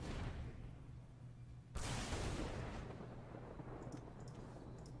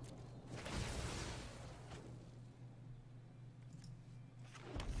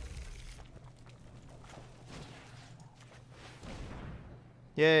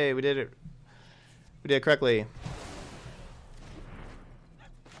 Yay, we did it. We did it correctly.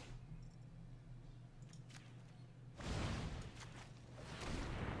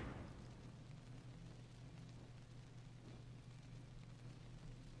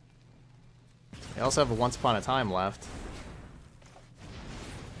 They also have a Once Upon a Time left.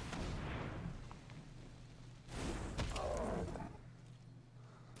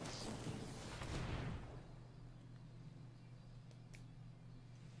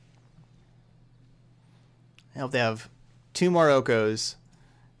 I hope they have 2 more Okos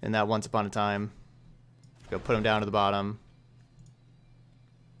in that Once Upon a Time. Go put them down to the bottom.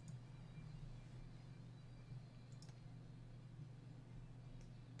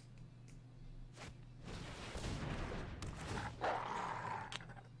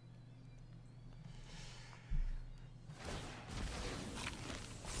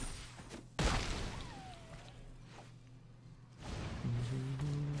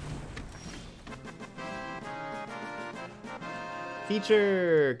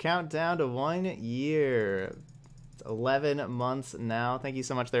 Feature countdown to 1 year. It's 11 months now. Thank you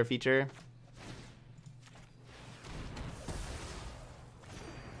so much there, Feature.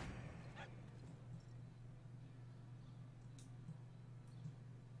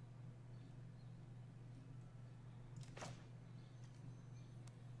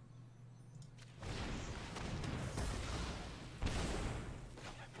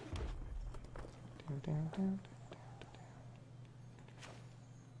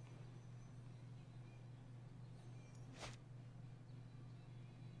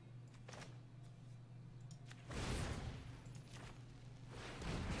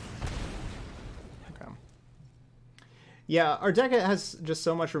 Yeah, our deck has just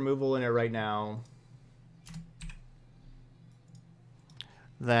so much removal in it right now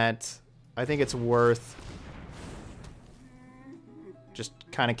that I think it's worth just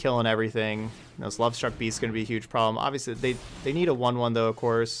kind of killing everything. This Lovestruck Beast is going to be a huge problem. Obviously, they need a 1/1 though, of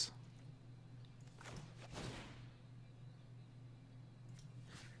course.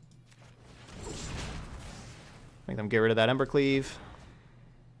 Make them get rid of that Embercleave.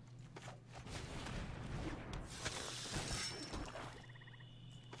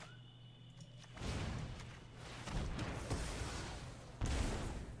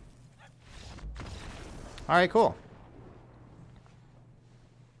 All right, cool.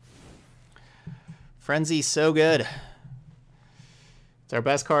 Frenzy, so good. It's our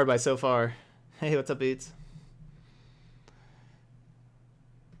best card by so far. Hey, what's up, Beats?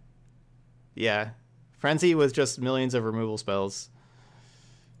 Yeah. Frenzy with just millions of removal spells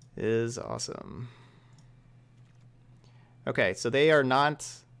is awesome. Okay, so they are not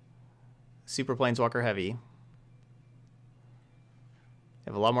Super Planeswalker heavy. They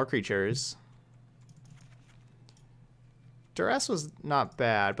have a lot more creatures. Duress was not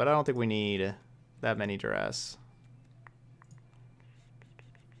bad, but I don't think we need that many Duress.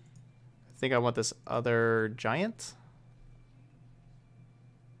 I think I want this other giant.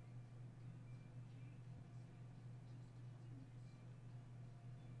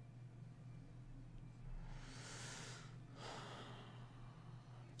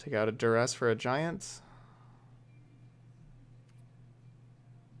 Take out a Duress for a giant.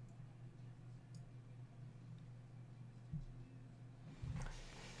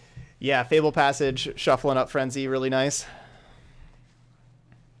 Yeah, Fable Passage, shuffling up Frenzy, really nice.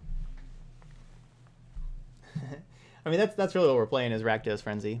 I mean, that's really what we're playing is Rakdos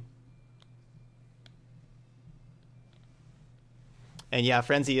Frenzy. And yeah,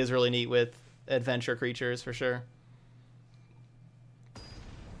 Frenzy is really neat with adventure creatures for sure.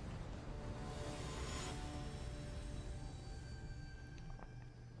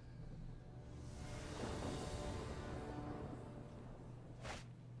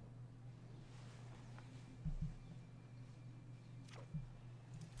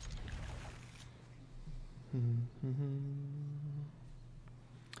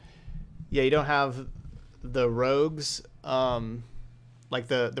 Yeah, you don't have the rogues, like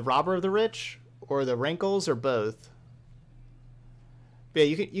the robber of the rich or the rankles or both. But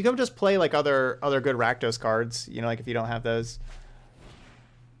yeah, you can just play like other good Rakdos cards, you know, like if you don't have those.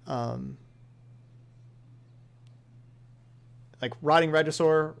 Like Rotting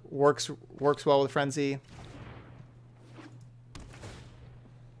Regisaur works well with Frenzy.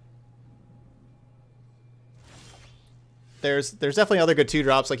 There's definitely other good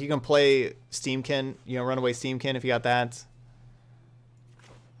 2-drops. Like you can play Steamkin, you know, Runaway Steamkin if you got that.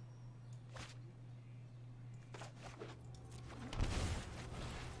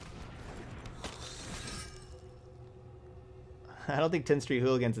 I don't think 10th Street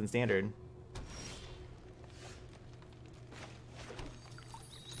Hooligans in Standard.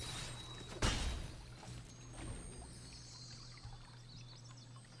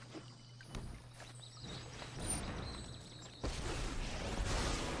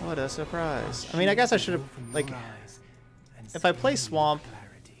 What a surprise. I mean, I guess I should have, like, if I play Swamp...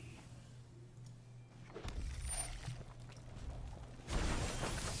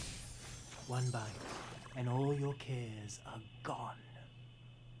 One bite, and all your cares are gone.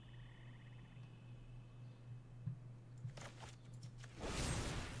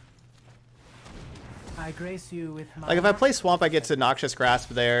 I grace you with my... Like, if I play Swamp, I get to Noxious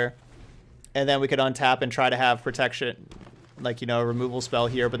Grasp there, and then we could untap and try to have protection, like, you know, a removal spell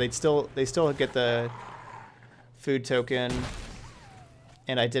here, but they still get the food token,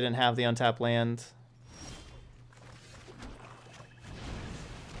 and I didn't have the untapped land.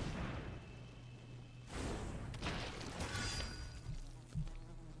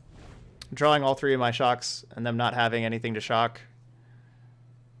 Drawing all 3 of my shocks and them not having anything to shock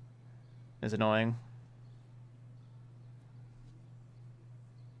is annoying.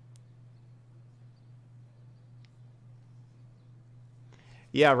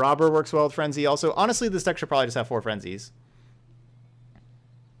 Yeah, Robber works well with Frenzy. Also, honestly, this deck should probably just have 4 Frenzies.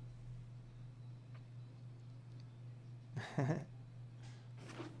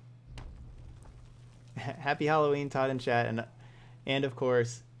 Happy Halloween, Todd and chat, and of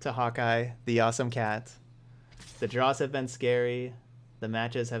course to Hawkeye, the awesome cat. The draws have been scary. The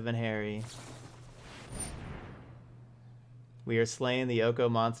matches have been hairy. We are slaying the Oko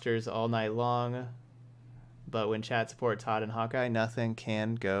monsters all night long. But when chat support Todd and Hawkeye, nothing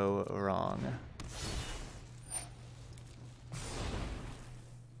can go wrong.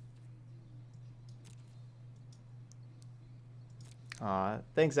 Aw,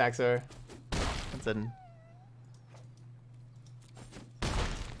 thanks, Axor. That's an...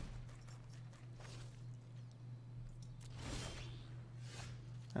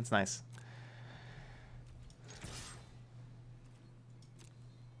 That's nice.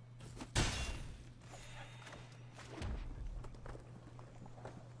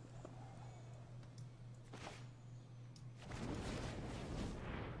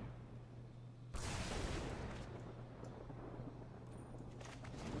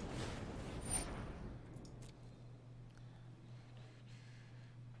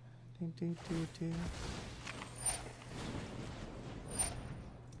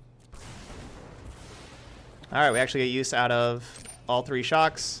 Alright, we actually get use out of all 3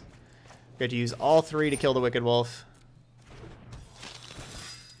 shocks. We have to use all 3 to kill the Wicked Wolf.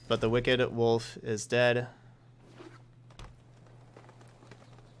 But the Wicked Wolf is dead.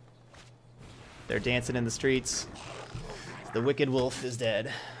 They're dancing in the streets. The Wicked Wolf is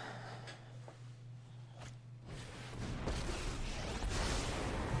dead.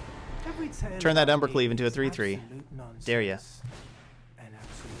 Turn that Embercleave into a 3/3. Dare ya. An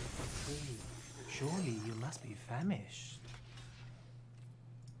absolute betrayal. Surely you must be famished.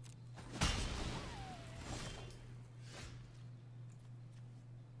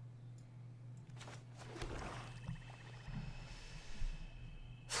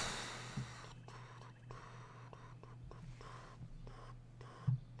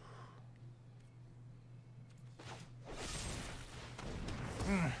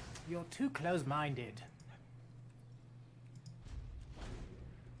 You're too close-minded.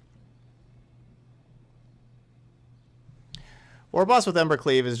 War Boss with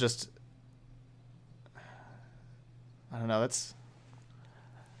Embercleave is just... I don't know, it's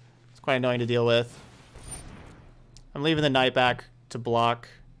quite annoying to deal with. I'm leaving the Knight back to block.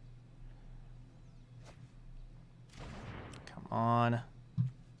 Come on.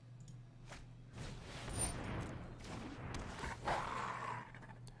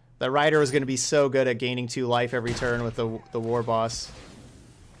 The Rider was going to be so good at gaining 2 life every turn with the War Boss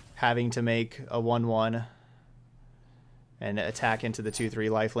having to make a 1/1 and attack into the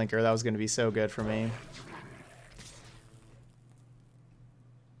 2/3 life linker. That was going to be so good for me.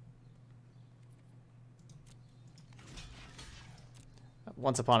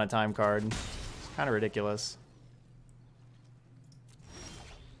 Once Upon a Time card. Kind of ridiculous.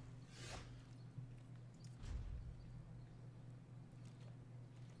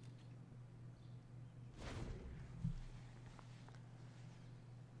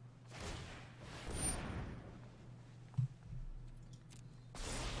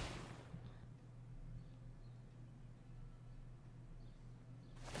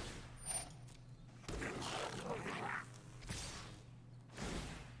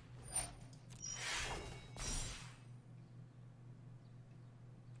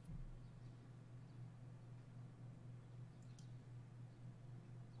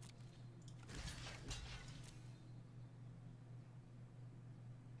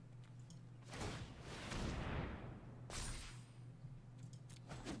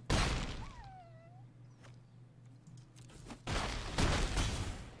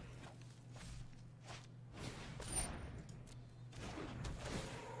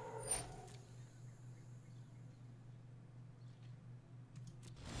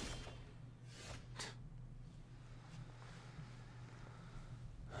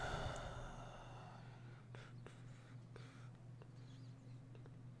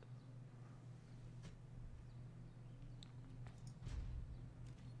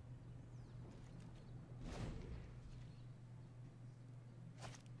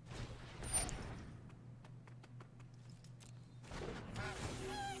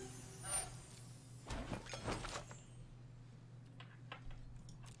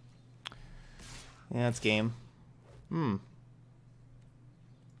 Yeah, it's game. Well,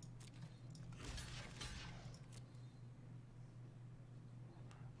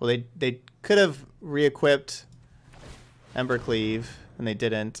 they could have re-equipped Embercleave, and they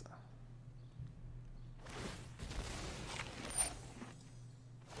didn't.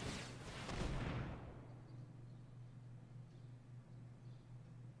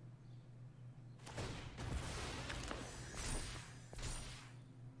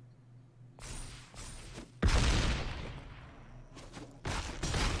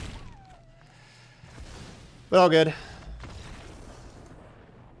 But all good.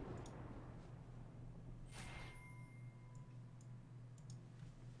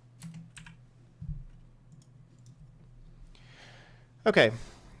 Okay,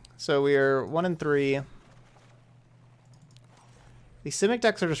 so we are 1 and 3. These Simic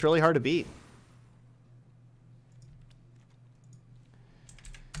decks are just really hard to beat.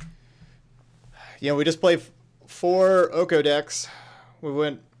 we just played 4 Oko decks. We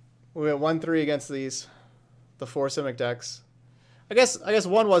went 1-3 against the 4 Simic decks. I guess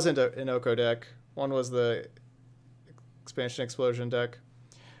one wasn't an Oko deck. One was the Expansion Explosion deck.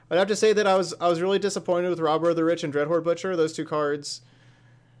 I'd have to say that I was really disappointed with Robber of the Rich and Dreadhorde Butcher. Those 2 cards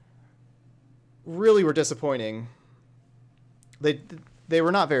really were disappointing. They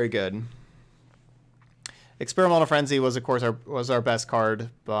were not very good. Experimental Frenzy was, of course, our best card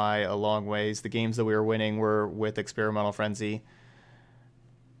by a long ways. The games that we were winning were with Experimental Frenzy.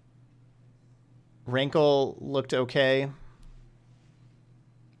 Rankle looked okay.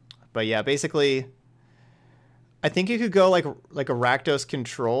 But yeah, basically, I think you could go like a Rakdos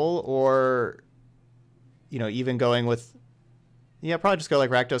Control, or, even going with, probably just go like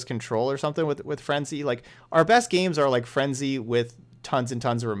Rakdos Control or something with Frenzy. Like, our best games are like Frenzy with tons and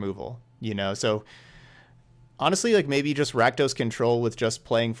tons of removal, so honestly, like, maybe just Rakdos Control with just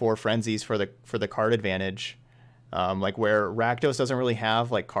playing 4 Frenzies for the card advantage, like where Rakdos doesn't really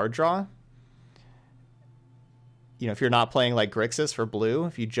have like card draw. If you're not playing like Grixis for blue,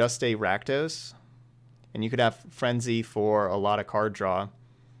 if you just stay Rakdos, and you could have Frenzy for a lot of card draw.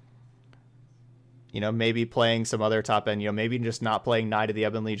 Maybe playing some other top end, maybe just not playing Knight of the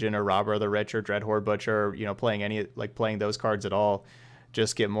Ebon Legion or Robber of the Rich or Dreadhorde Butcher, playing those cards at all.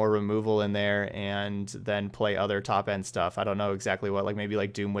 Just get more removal in there and then play other top end stuff. I don't know exactly what, like maybe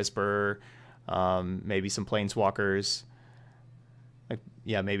like Doom Whisperer, maybe some Planeswalkers.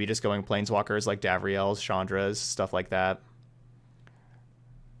 Maybe just going Planeswalkers like Davriels, Chandras, stuff like that.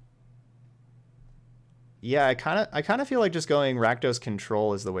 Yeah, I kind of feel like just going Rakdos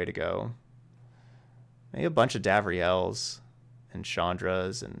Control is the way to go. Maybe a bunch of Davriels and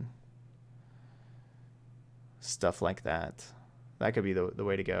Chandras and stuff like that. That could be the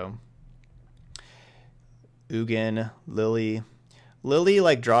way to go. Ugin, Lily. Lily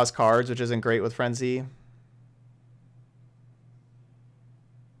like draws cards, which isn't great with Frenzy.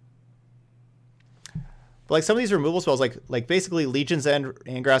 But like some of these removal spells, like basically Legion's End,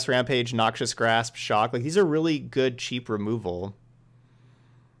 Angrass Rampage, Noxious Grasp, Shock, like these are really good cheap removal.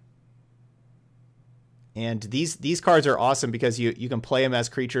 And these cards are awesome because you can play them as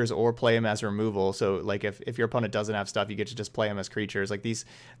creatures or play them as removal. So like if your opponent doesn't have stuff, you get to just play them as creatures. Like these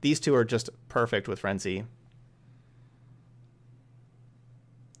 2 are just perfect with Frenzy.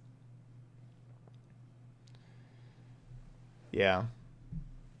 Yeah.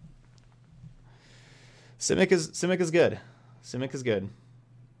 Simic is good. Simic is good.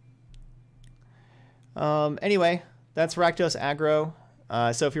 Anyway, that's Rakdos Aggro.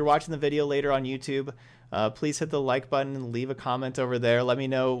 So if you're watching the video later on YouTube, please hit the like button and leave a comment over there. Let me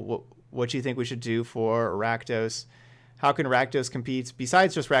know what you think we should do for Rakdos. How can Rakdos compete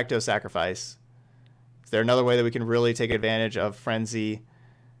besides just Rakdos Sacrifice? Is there another way that we can really take advantage of Frenzy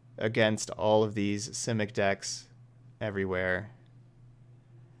against all of these Simic decks everywhere?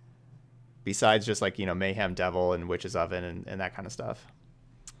 Besides just like, Mayhem Devil and Witch's Oven and that kind of stuff.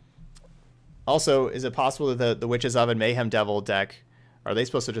 Also, is it possible that the Witch's Oven Mayhem Devil deck, are they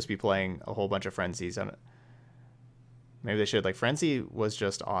supposed to just be playing a whole bunch of Frenzies on it? Maybe they should. Like, Frenzy was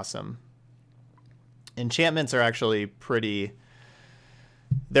just awesome. Enchantments are actually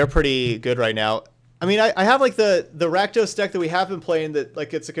they're pretty good right now. I mean, I have like the Rakdos deck that we have been playing that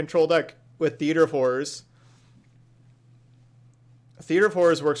like it's a control deck with Theater of Horrors. Theater of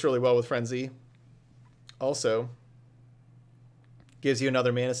Horrors works really well with Frenzy. Also, gives you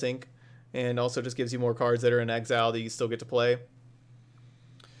another mana sink, and also just gives you more cards that are in exile that you still get to play.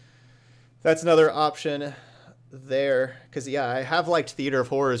 That's another option there. Because, yeah, I have liked Theater of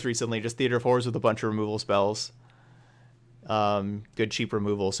Horrors recently. Just Theater of Horrors with a bunch of removal spells. Good cheap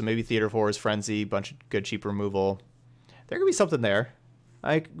removal. So maybe Theater of Horrors, Frenzy, bunch of good cheap removal. There could be something there.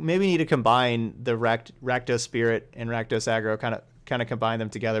 I maybe need to combine the Rakdos Spirit and Rakdos Aggro, kind of combine them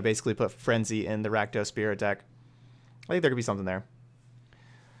together, basically put Frenzy in the Rakdos Spirit deck. I think there could be something there.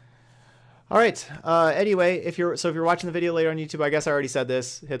 All right. Anyway, if you're watching the video later on YouTube, I guess I already said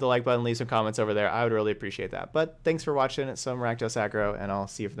this. Hit the like button, leave some comments over there. I would really appreciate that. But thanks for watching some Rakdos Aggro, and I'll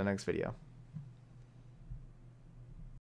see you for the next video.